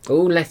admit.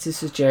 All letters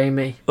to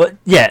Jamie. But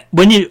yeah,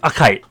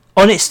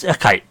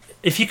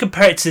 if you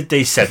compare it to the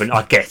D7,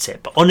 I get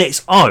it. But on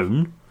its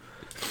own,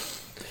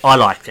 I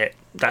like it.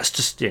 That's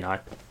just,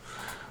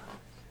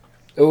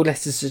 All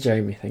letters to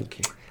Jamie, thank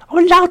you.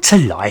 I'm allowed to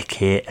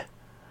like it.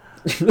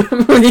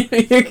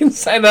 You can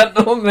say that,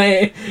 not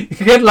me.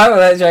 Good luck with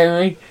that,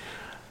 Jamie.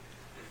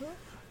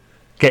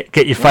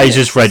 Get your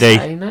phasers ready.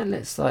 That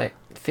looks like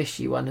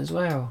fishy one as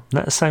well.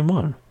 Not the same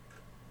one.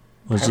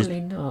 Apparently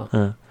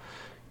not.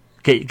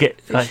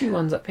 Get Fishy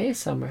one's up here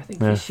somewhere. I think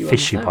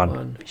fishy one's that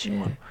one. Fishy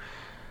one.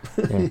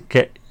 Yeah.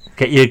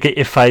 Get your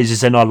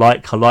phasers. And I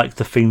like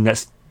the thing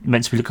that's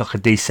meant to look like a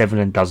D7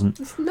 and doesn't.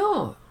 It's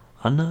not.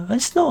 I know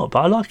it's not, but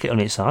I like it on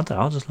its own.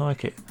 I just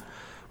like it.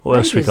 What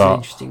else we An got?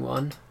 interesting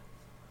one.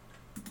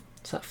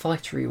 It's that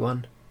fightery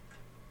one.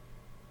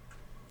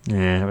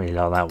 Yeah, I don't really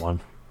like that one.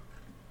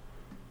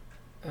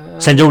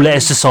 Send all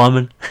letters to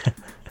Simon.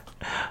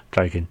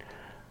 Joking.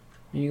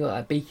 You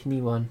got that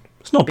beacony one.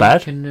 It's not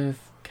bad. Beacon of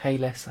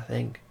Kalis, I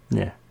think.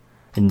 Yeah,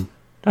 and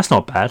that's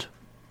not bad.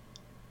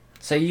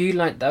 So you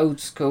like the old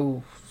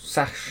school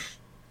Sash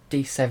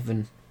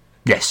D7?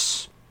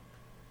 Yes,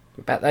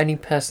 About the only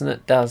person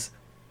that does.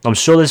 I'm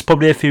sure there's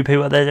probably a few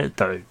people out there that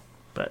do,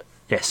 but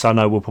yes, I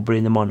know we're probably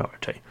in the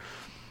minority.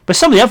 But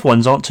some of the other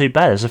ones aren't too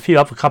bad. There's a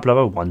couple of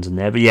other ones in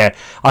there, but yeah,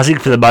 I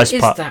think for the most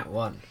part, Is that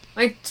one?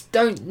 I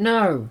don't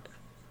know.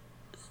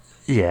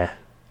 yeah,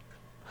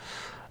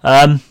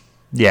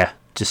 yeah,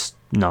 just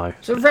no.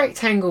 It's a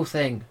rectangle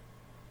thing.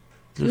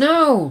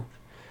 No,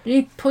 you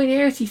need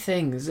pointy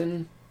things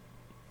and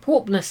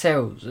warp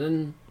nacelles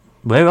and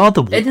Where are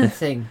the warp?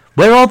 anything.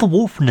 Where are the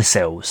warp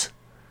nacelles?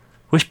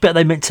 Which bit are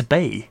they meant to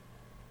be?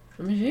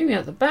 I'm assuming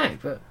at the back,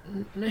 but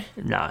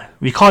No,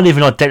 we can't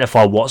even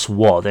identify what's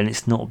what. Then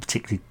it's not a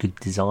particularly good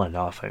design,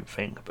 I don't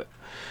think. But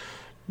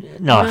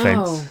no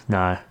offense,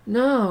 no.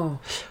 No.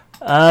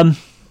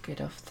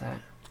 Get off that.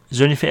 Is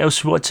there anything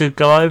else you want to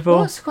go over?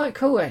 Well, that's quite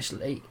cool,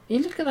 actually. You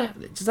look at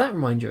that. Does that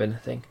remind you of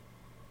anything?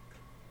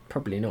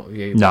 Probably not of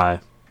you. No.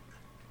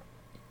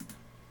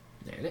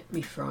 No, let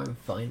me try and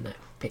find that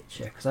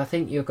picture because I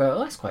think you'll go, oh,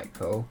 that's quite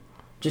cool.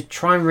 Just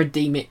try and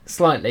redeem it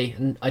slightly,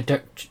 and I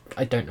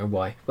don't know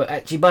why. But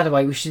actually, by the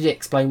way, we should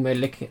explain we're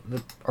looking at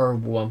the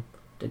horrible one.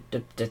 The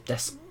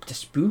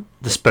spoo?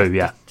 The spoo,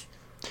 yeah.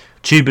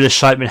 Tubular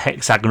shape and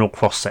hexagonal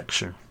cross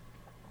section.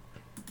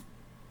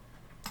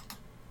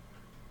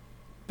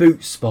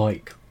 Boot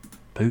spike.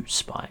 Boot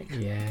spike.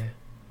 Yeah.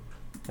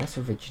 That's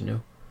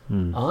original.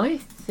 Hmm. I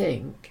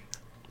think...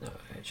 No,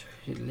 actually,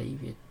 I should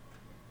leave it.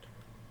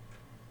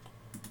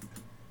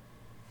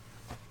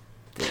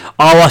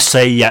 Oh, I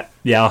see.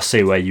 Yeah, I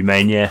see where you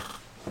mean. Yeah.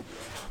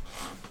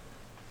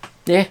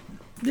 Yeah.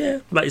 Yeah,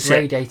 makes it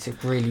Radiator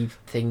really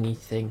thingy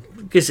thing.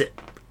 gives it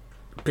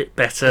a bit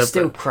better.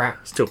 Still but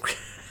crap. still.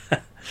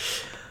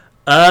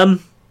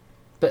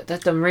 But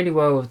they've done really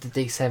well with the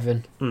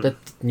D7, the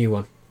new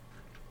one.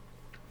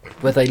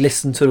 Where they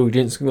listen to the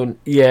audience and gone,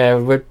 yeah,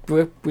 we'll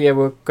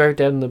go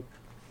down the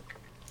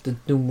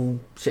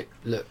normal ship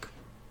look.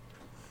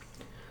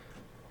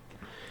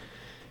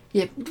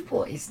 Yeah,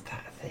 what is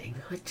that thing?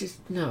 I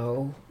just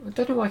know. I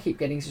don't know why I keep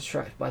getting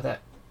distracted by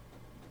that.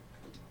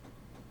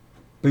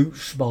 Boot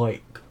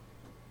spike.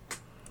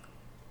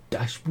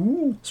 Dash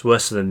woo. It's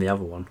worse than the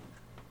other one.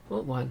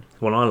 What one?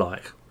 The one I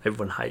like.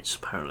 Everyone hates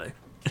apparently.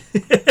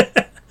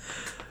 The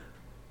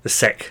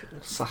sec.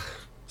 Suck.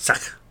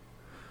 Sack.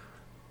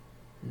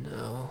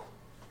 No.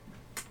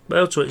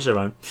 Well, to each their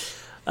own.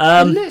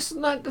 It looks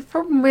like, the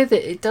problem with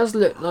it, it does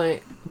look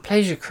like a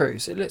pleasure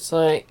cruise. It looks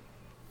like,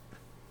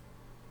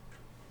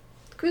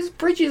 because the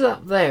bridge is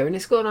up there and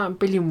it's got like a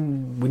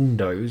billion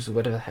windows or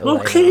whatever the hell. Well,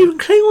 they are. even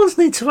Klingons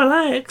need to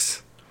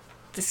relax.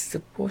 This is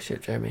a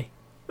warship, Jeremy.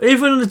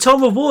 Even in the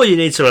time of war, you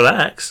need to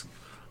relax.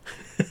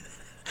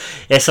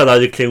 Yes, I know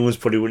the Klingons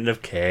probably wouldn't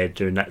have cared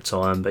during that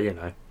time, but you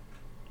know.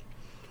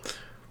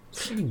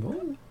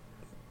 Anymore?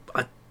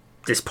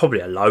 There's probably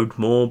a load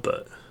more,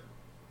 but.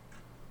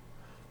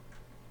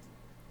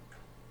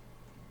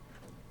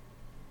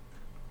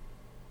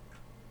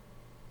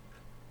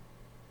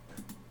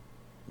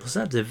 Was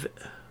that the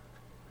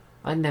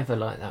I never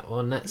liked that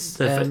one. That's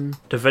the from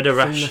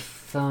Vedarash?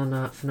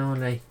 the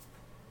finale.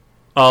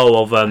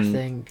 Oh, of I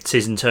think.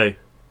 season 2.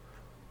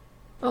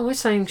 Oh, we're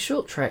saying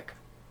Short Trek.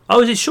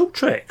 Oh, is it Short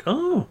Trek?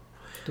 Oh,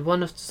 The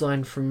one I've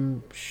designed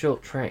from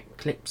Short Trek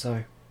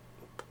Calypso.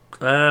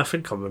 I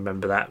think I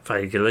remember that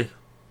vaguely.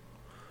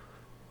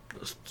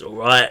 It's all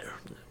right.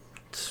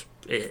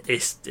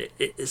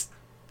 It's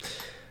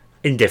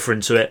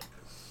indifferent to it.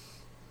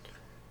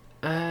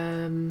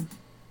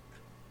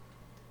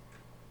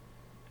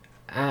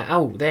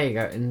 Oh, there you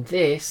go. And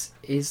this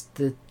is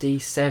the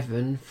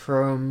D7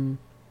 from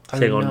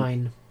Klingon.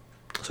 09.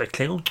 So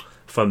Klingon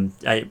from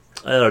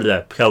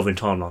the Kelvin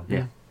timeline.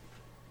 Yeah,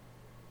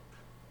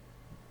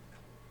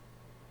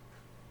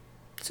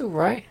 It's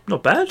alright.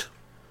 not bad.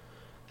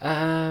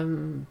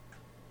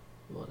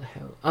 What the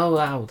hell?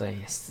 Oh, there,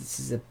 yes. This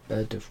is a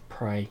bird of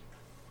prey.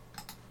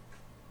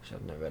 Which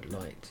I've never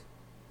liked.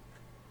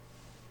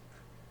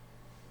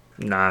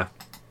 Nah.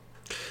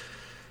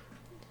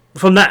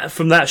 From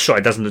that shot,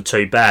 it doesn't look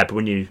too bad. But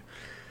when you,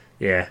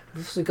 yeah,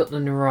 We've also got the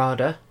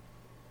Narada,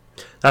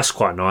 that's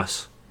quite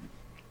nice.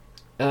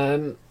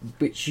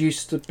 which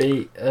used to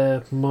be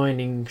a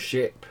mining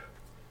ship,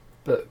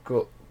 but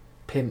got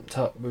pimped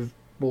up with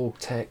war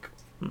tech.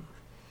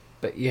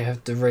 But you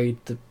have to read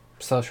the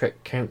Star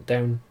Trek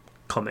Countdown.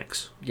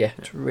 Comics. Yeah,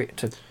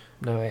 to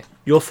know it.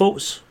 Your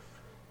thoughts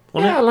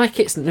on Yeah, I it? like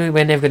it.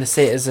 We're never going to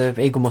see it as a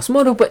Eagle Moss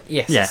model, but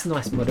yes, Yeah. it's a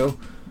nice model.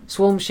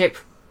 Swarm ship,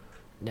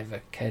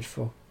 never cared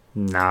for.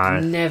 No,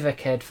 Never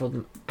cared for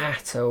them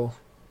at all.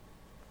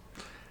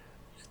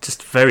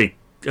 just very.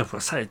 I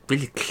say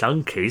really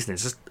clunky, isn't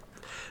it?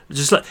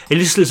 Just like it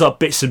just looks like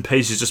bits and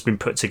pieces just been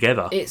put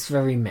together. It's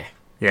very meh.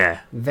 Yeah,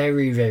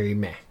 Very, very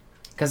meh.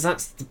 Because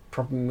that's the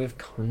problem with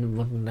kind of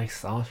modern day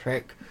Star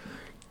Trek.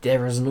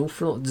 There is an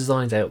awful lot of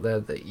designs out there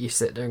that you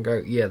sit there and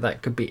go, yeah,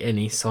 that could be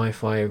any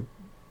sci-fi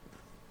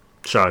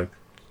show.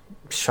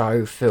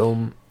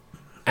 film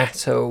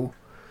at all.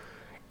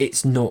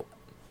 It's not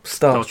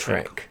Star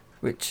Trek.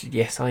 Which,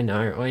 yes, I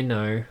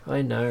know,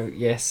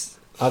 yes.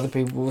 Other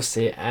people will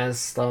see it as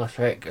Star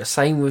Trek.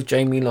 Same with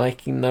Jamie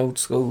liking the old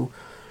school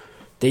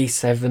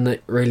D7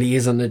 that really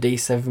isn't a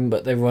D7,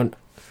 but they want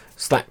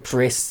slapped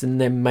wrists and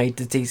then made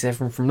the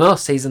D7 from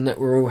last season that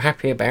we're all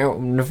happy about,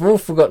 and we've all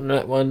forgotten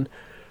that one.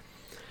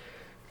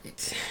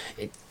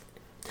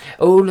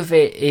 All of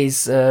it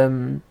is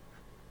in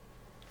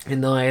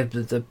the eye of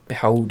the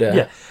beholder.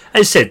 Yeah,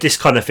 as I said, this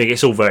kind of thing,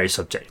 it's all very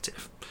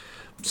subjective.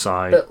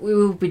 So, But we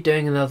will be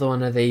doing another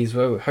one of these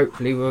where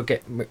hopefully we'll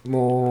get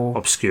more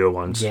obscure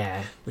ones.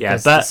 Yeah, Yeah,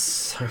 because but there's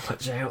so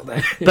much out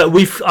there.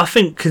 but I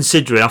think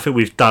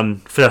we've done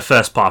for the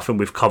first part. I think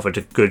we've covered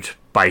a good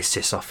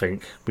basis. I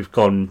think we've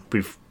done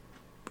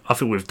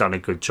a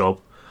good job.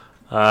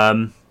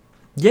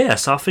 Yeah,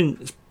 so I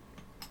think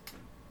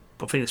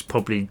it's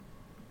probably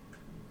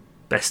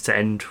best to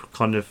end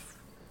kind of.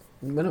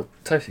 We're not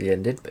totally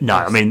ended, but No,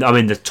 yes. I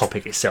mean the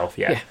topic itself.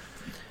 Yeah. Yeah.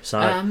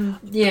 So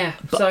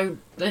so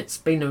that's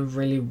been a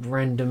really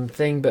random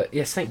thing, but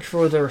yes, thanks for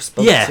all the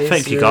responses. yeah,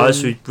 thank you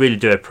guys. We really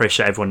do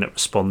appreciate everyone that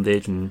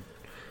responded, and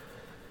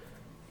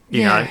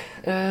you know,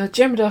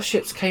 Jemadar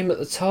ships came at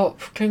the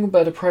top. Klingon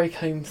Bird of Prey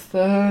came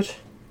third,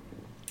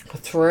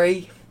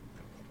 3,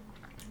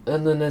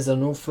 and then there's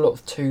an awful lot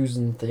of 2s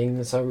and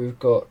things. So we've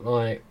got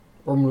like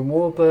Romulan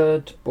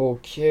Warbird,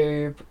 Borg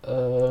Cube,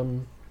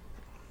 the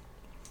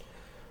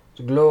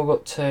Glor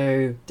got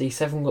 2,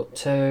 D7 got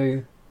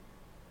 2.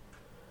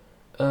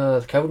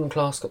 The Kelvin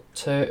class got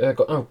 2.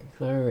 Oh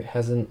no, it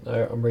hasn't.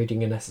 I'm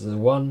reading in S as a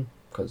 1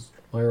 because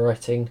my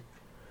writing.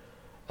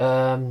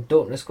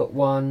 Dauntless got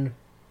 1.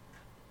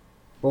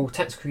 Royal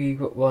Tactical U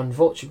got 1.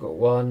 Vulture got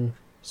 1.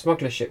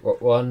 Smuggler ship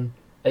got 1.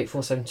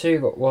 8472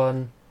 got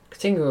 1.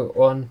 Katinga got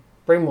 1.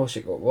 Brainwall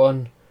ship got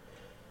 1.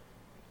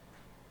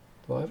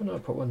 Why haven't I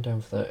put 1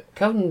 down for that?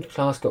 Kelvin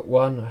class got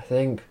 1, I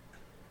think.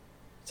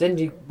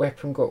 Zendi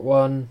weapon got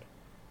 1.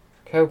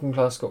 Kelvin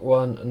class got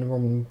 1, and the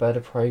Roman Bird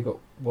of Prey got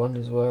 1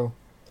 as well.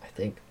 I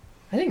think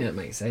that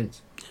makes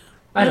sense.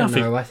 I don't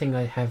know. I think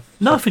I have.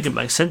 No, I think it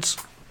makes sense.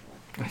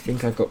 I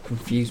think I got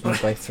confused my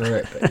way through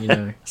it, but you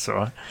know, It's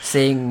alright.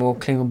 seeing more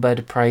Klingon Bird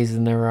of Prey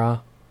than there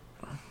are.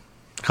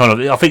 Kind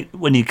of, I think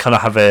when you kind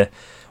of have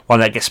one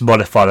that gets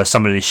modified, or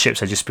some of these ships,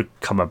 they'll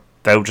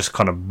just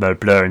kind of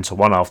blur into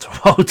one after a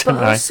while, don't But I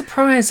they? was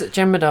surprised that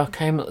Jemadar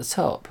came at the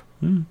top.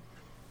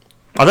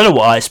 I don't know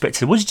what I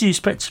expected. What did you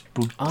expect?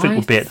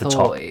 Would be at the top. I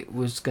thought it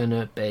was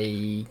gonna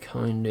be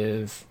kind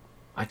of.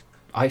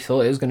 I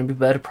thought it was gonna be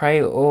Bird of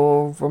Prey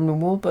or Romulan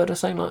Warbird or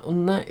something like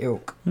on that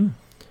ilk,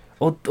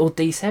 or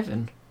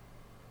D7.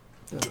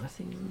 But I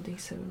think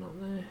D7 not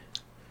there.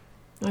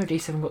 No,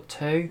 D7 got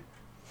 2.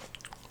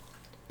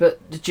 But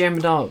the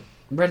German are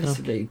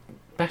relatively.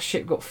 Bash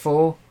ship got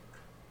 4.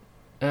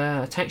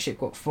 Attack ship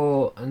got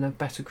 4, and the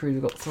battle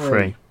cruiser got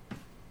 3.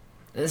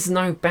 There's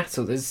no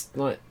battle. There's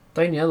like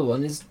the only other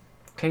one is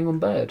Klingon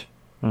Bird.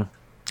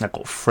 That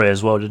got 3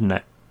 as well, didn't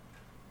it?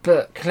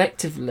 But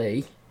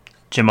collectively,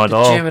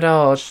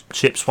 Jemadar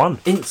ships won.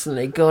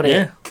 Instantly got it.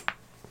 Yeah.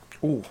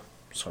 Oh,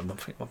 sorry, I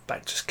think my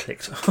back just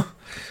clicked.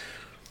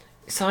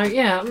 So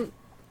yeah,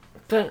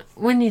 but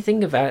when you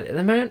think about it, the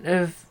amount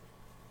of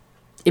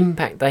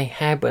impact they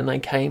had when they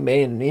came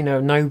in,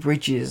 no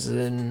bridges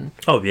and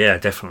oh yeah,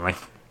 definitely.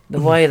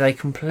 The way they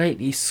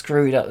completely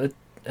screwed up the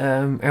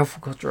Alpha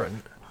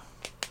Quadrant.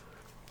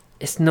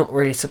 It's not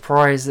really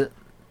surprised that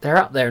they're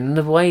up there, and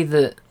the way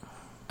that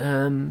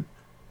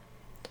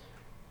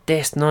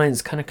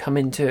DS9's kind of come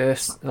into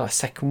a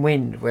second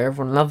wind where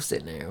everyone loves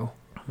it now.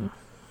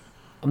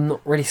 I'm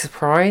not really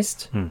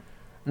surprised, and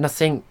I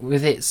think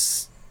with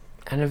its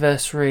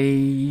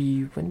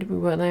anniversary, when did we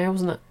work there?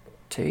 Wasn't that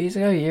 2 years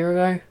ago, a year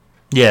ago?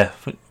 Yeah, I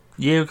think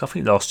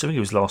last year. I think it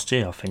was last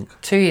year. I think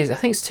 2 years. I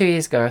think it's 2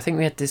 years ago. I think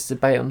we had this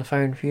debate on the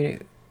phone for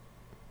you.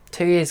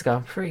 2 years ago,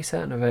 I'm pretty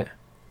certain of it.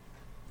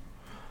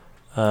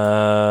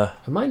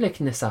 Am I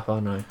looking this up? Oh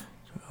no.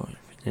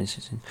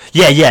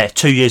 Yeah,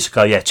 2 years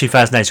ago. Yeah,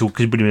 2008 would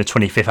have been the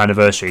 25th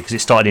anniversary because it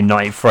started in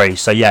 '93.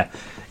 So yeah,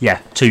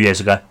 2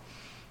 years ago.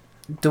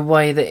 The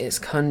way that it's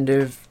kind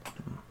of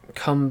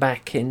come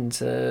back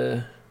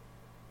into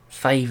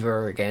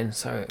favour again.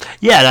 So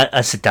yeah, I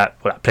said that.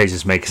 Well, that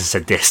pleases me because I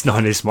said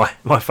DS9 is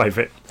my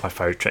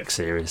favourite Trek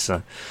series.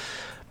 So,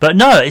 but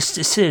no,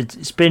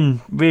 it's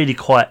been really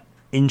quite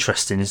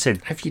interesting.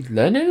 Have you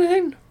learned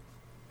anything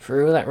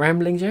through all that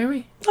rambling,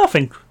 Jeremy? I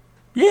think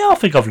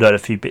I've learned a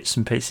few bits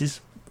and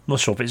pieces. I'm not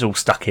sure if it's all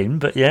stuck in,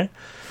 but yeah.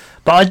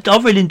 But I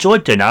really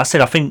enjoyed doing that. I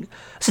said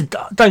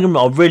don't get me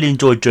wrong, I really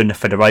enjoyed doing the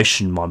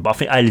Federation one, but I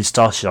think Alien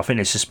Starship, I think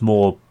there's just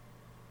more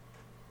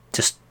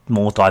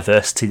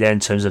diversity there in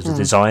terms of the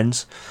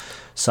designs.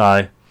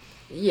 So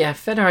yeah,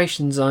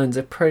 Federation designs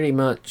are pretty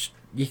much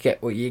you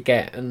get what you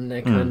get, and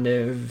they're kind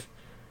of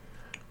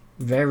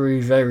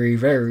very, very,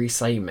 very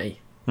samey.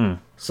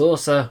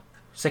 Saucer,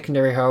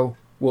 secondary hull,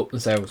 warp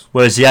themselves.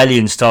 Whereas the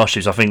Alien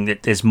Starships, I think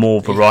that there's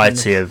more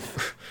variety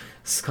of.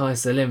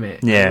 Sky's the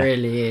limit. Yeah, it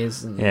really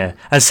is. And yeah,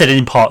 and said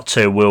in part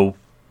 2, we'll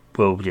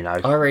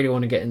I really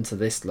want to get into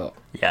this lot.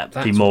 Yeah,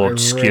 the more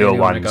obscure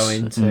ones. Go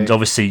into. And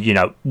obviously,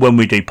 when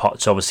we do part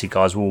 2, obviously,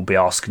 guys, we'll be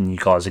asking you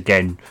guys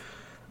again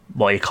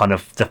what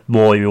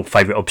your your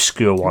favourite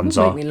obscure ones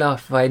are. Make me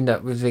laugh if I end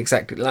up with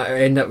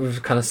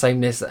kind of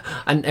sameness,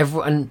 and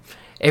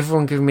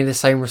everyone giving me the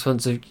same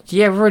response of,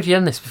 yeah, we've already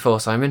done this before,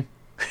 Simon.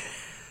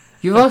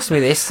 You've asked me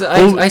this.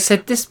 I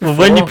said this before.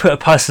 Well, when you put a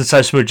post on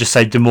social media, just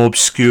say the more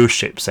obscure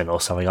ships then or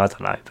something. I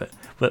don't know, but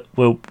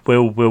we'll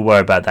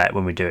worry about that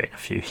when we do it in a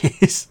few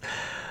years.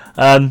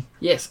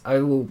 Yes, I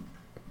will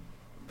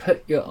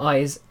put your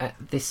eyes at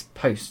this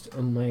post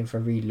on my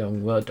very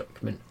long Word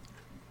document.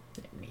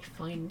 Let me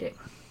find it.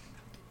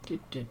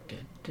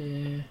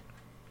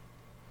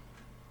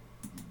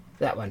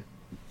 That one.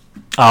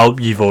 Oh,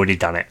 you've already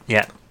done it.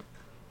 Yeah.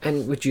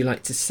 And would you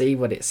like to see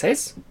what it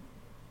says?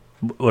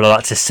 Would I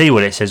like to see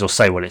what it says or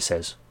say what it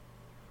says?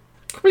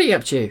 Completely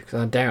up to you,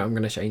 because I doubt I'm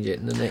going to change it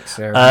in the next.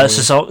 So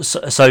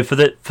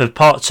for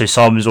part 2,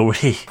 Simon's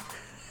already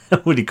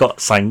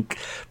got something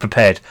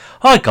prepared.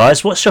 Hi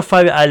guys, what's your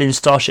favourite Alien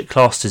Starship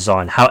class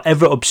design?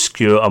 However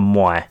obscure and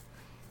why?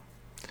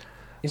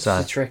 It's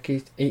a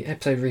tricky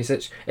episode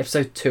research.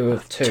 Episode 2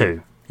 of 2.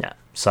 2. Yeah.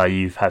 So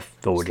you have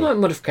already. Slight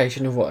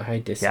modification of what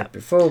I said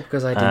before,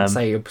 because I didn't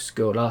say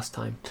obscure last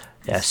time.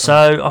 Yeah.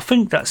 So I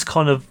think that's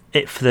kind of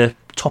it for the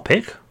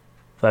topic.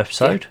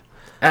 Episode.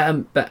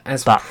 But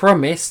as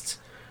promised,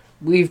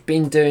 we've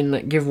been doing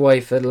that giveaway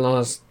for the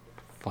last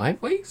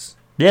 5 weeks.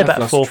 Yeah,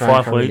 about 4 or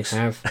 5 weeks.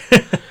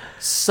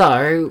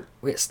 So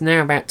it's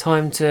now about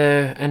time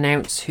to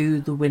announce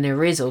who the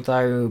winner is.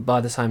 Although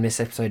by the time this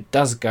episode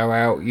does go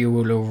out, you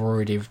will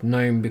already have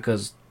known,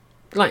 because,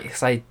 like I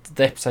say,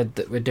 the episode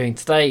that we're doing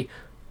today,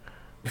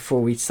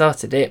 before we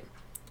started it,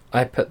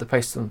 I put the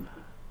post on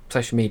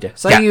social media,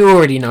 so you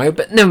already know.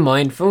 But never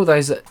mind. For all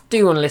those that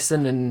do want to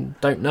listen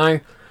and don't know.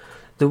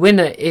 The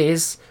winner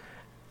is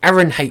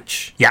Aaron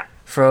H. Yeah.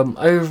 From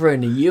over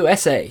in the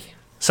USA.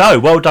 So,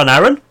 well done,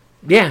 Aaron.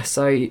 Yeah,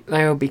 so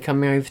they will be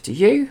coming over to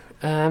you.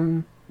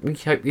 We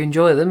hope you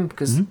enjoy them,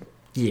 because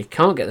you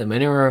can't get them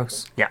anywhere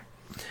else. Yeah.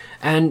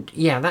 And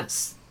yeah, I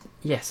was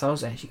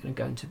actually going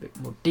to go into a bit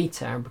more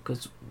detail,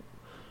 because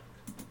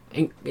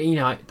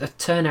the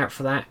turnout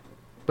for that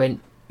went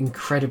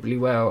incredibly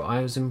well. I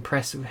was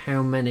impressed with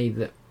how many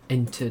that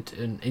entered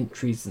and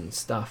entries and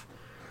stuff.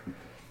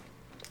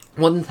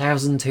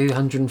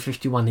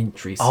 1,251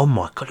 entries. Oh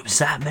my god, it was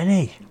that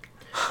many.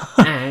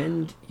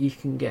 And you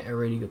can get a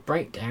really good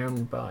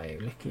breakdown by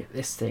looking at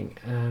this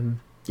thing.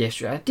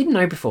 Yes, I didn't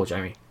know before,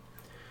 Jamie.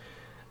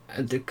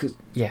 The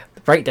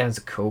breakdowns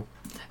are cool.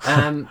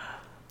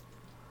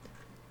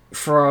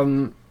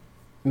 From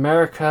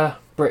America,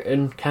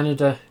 Britain,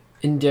 Canada,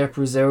 India,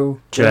 Brazil,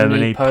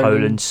 Germany,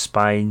 Poland,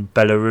 Spain,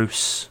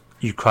 Belarus,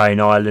 Ukraine,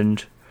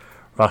 Ireland,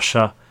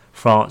 Russia,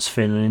 France,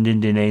 Finland,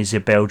 Indonesia,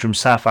 Belgium,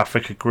 South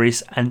Africa,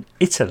 Greece, and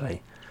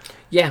Italy.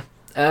 Yeah,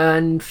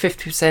 and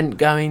 50%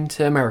 going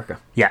to America.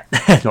 Yeah,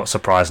 not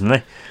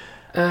surprisingly.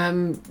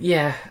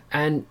 Yeah,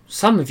 and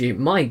some of you,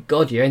 my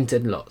God, you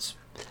entered lots.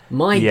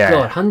 My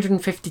God,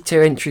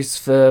 152 entries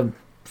for a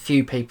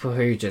few people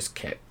who just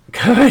kept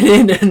going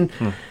in. And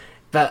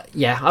But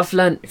yeah, I've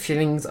learnt a few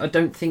things. I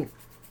don't think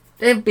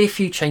there'll be a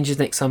few changes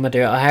next time I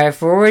do it. I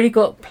have already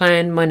got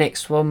planned my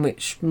next one,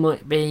 which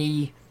might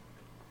be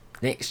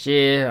next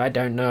year. I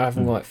don't know. I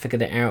haven't quite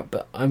figured it out,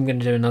 but I'm going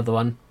to do another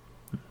one.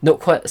 Not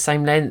quite the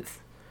same length.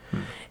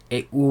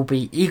 It will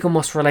be Eagle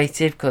Moss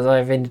related because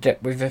I've ended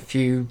up with a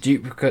few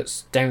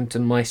duplicates down to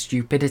my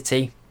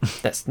stupidity.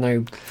 That's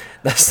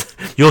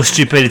your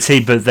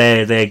stupidity, but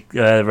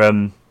they're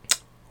I'm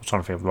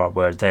trying to think of the right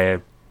word.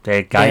 They're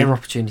game. Their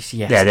opportunity.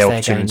 Yes, yeah, their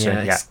opportunity.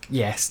 Game,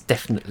 yes,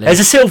 definitely. There's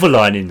a silver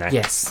lining there.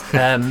 Yes,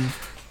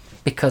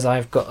 because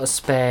I've got a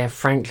spare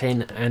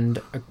Franklin and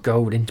a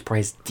Gold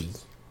Enterprise D.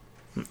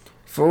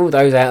 For all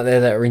those out there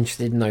that are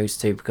interested in those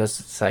two,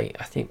 because I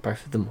think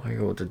both of them I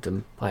ordered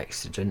them by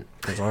accident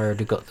because I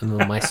already got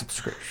them on my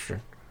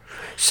subscription.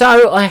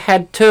 So I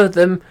had two of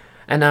them,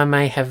 and I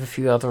may have a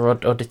few other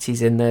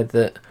oddities in there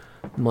that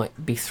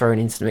might be thrown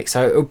into the mix.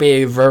 So it'll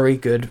be a very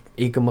good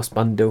Eagle Moss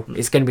bundle.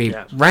 It's going to be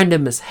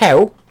random as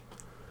hell,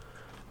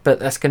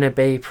 but that's going to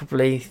be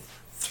probably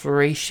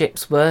 3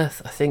 ships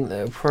worth. I think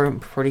that will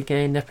probably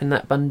end up in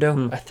that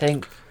bundle. I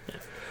think.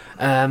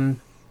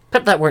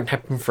 But that won't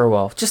happen for a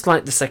while, just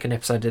like the second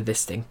episode of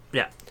this thing.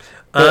 Yeah.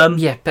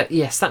 But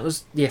yes, that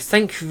was... Yes,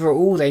 thank you for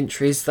all the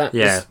entries. That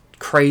was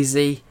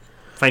crazy.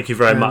 Thank you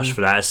very much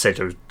for that. I said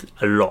a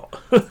lot.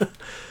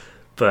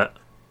 but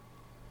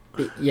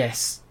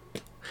yes.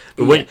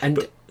 But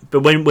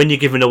when you're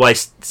giving away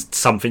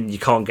something you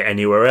can't get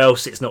anywhere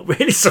else, it's not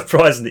really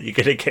surprising that you're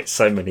going to get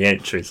so many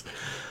entries.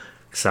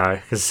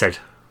 So, as I said...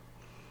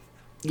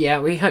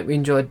 Yeah, we hope you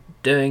enjoyed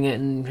doing it,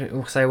 and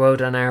we'll say well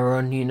done,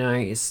 Aaron. You know,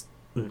 it's...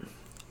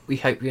 We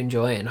hope you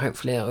enjoy it, and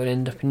hopefully it will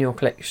end up in your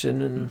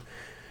collection and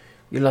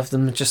you love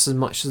them just as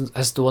much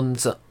as the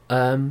ones that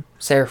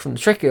Sarah from the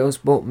Trick Girls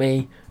bought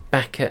me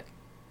back at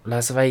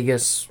Las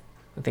Vegas.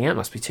 I think that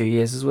must be 2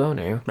 years as well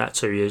now. About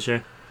 2 years,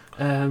 yeah.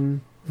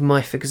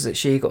 My figures that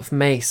she got for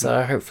me,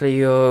 so hopefully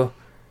you'll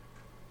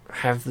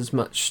have as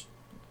much...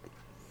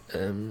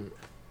 the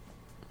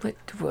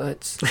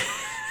words?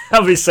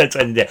 I've been said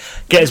to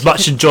get as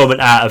much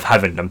enjoyment out of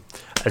having them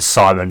as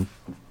Simon.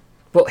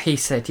 What he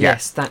said,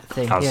 yes, that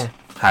thing,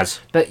 Has.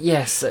 But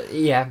yes,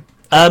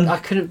 I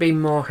couldn't be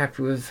more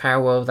happy with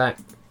how well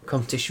that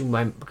competition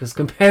went, because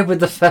compared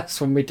with the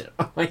first one we did,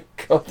 oh my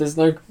God, there's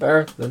no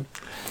comparison.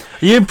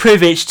 You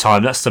improve each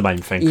time, that's the main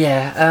thing.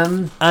 Yeah.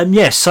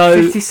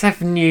 So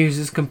 57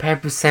 users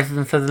compared with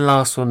 7 for the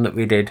last one that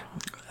we did.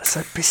 That's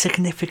a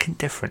significant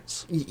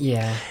difference.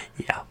 Yeah.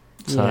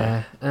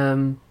 So.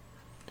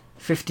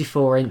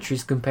 54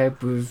 entries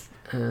compared with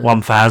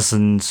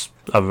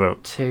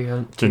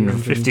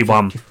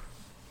 1,251.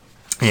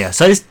 Yeah,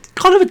 so it's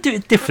kind of a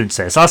difference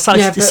there. So it's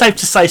safe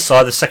to say,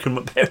 the second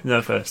one better than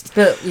the first.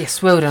 But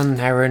yes, well done,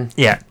 Aaron.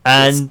 Yeah,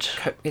 and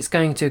it's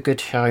going to a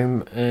good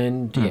home,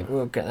 and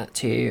we'll get that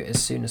to you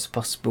as soon as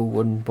possible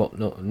and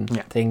whatnot and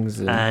things.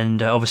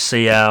 And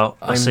obviously, I'm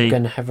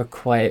going to have a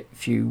quiet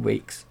few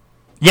weeks.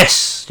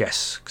 Yes,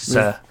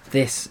 with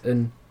this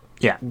and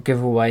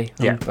giveaway.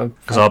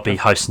 Because I'll be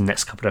hosting the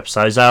next couple of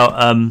episodes out.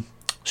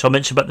 Shall I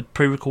mention about the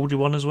pre-recorded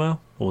one as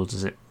well, or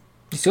does it?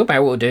 It's all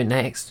about what we're doing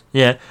next.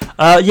 Yeah,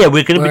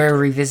 we're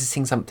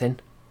revisiting something.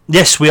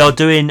 Yes, we are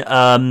doing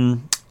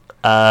part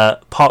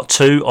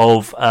 2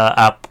 of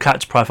our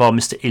character profile,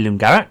 Mr. Ilum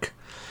Garak.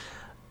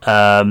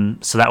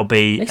 So that will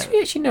be. At least we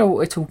actually know what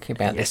we're talking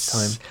about this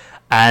time.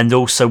 And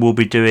also, we'll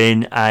be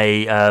doing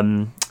a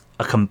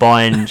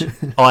combined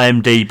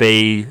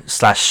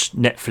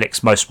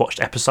IMDb/Netflix most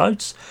watched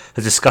episodes,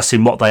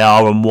 discussing what they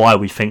are and why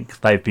we think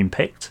they've been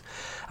picked.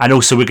 And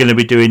also we're going to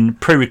be doing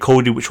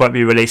pre-recorded, which won't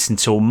be released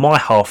until my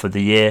half of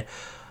the year.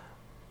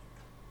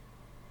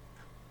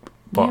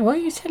 But why are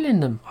you telling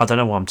them? I don't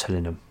know why I'm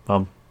telling them.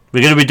 We're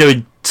going to be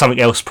doing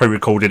something else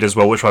pre-recorded as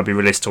well, which won't be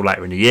released till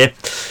later in the year.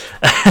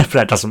 But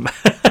that doesn't...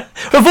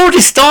 We've already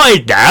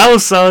started now,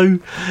 so...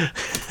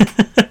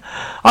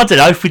 I don't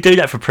know if we do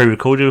that for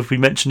pre-recorded, if we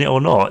mention it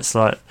or not. It's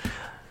like...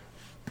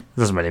 It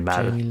doesn't really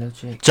matter.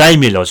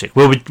 Jamie Logic.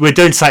 We're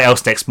doing something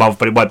else next month,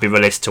 but it won't be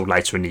released till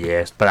later in the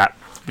year. But that...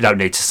 We don't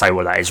need to say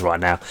what that is right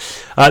now.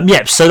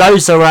 So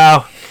those are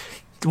our...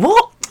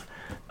 What?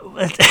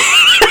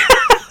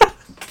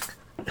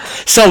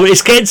 So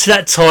it's getting to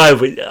that time,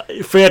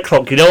 3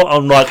 o'clock, you know what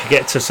I'm like, I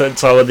get to a certain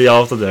time in the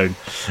afternoon.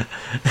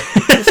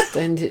 Just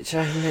mind it,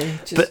 Jamie.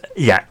 Just But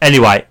yeah,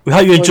 anyway, we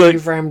hope you you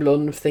enjoyed. ramble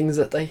on of things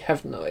that they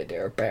have no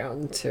idea about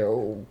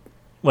until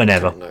I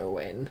Whenever. don't know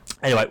when.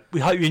 Anyway, we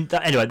hope you.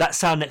 Anyway,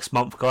 that's our next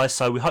month, guys.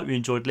 So we hope you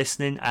enjoyed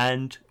listening,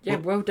 and Yeah,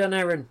 well done,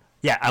 Aaron.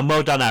 yeah, and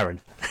well done,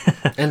 Aaron.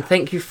 And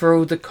thank you for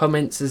all the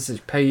comments as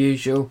per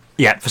usual.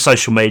 Yeah, for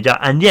social media,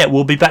 and yeah,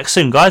 we'll be back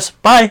soon, guys.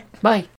 Bye. Bye.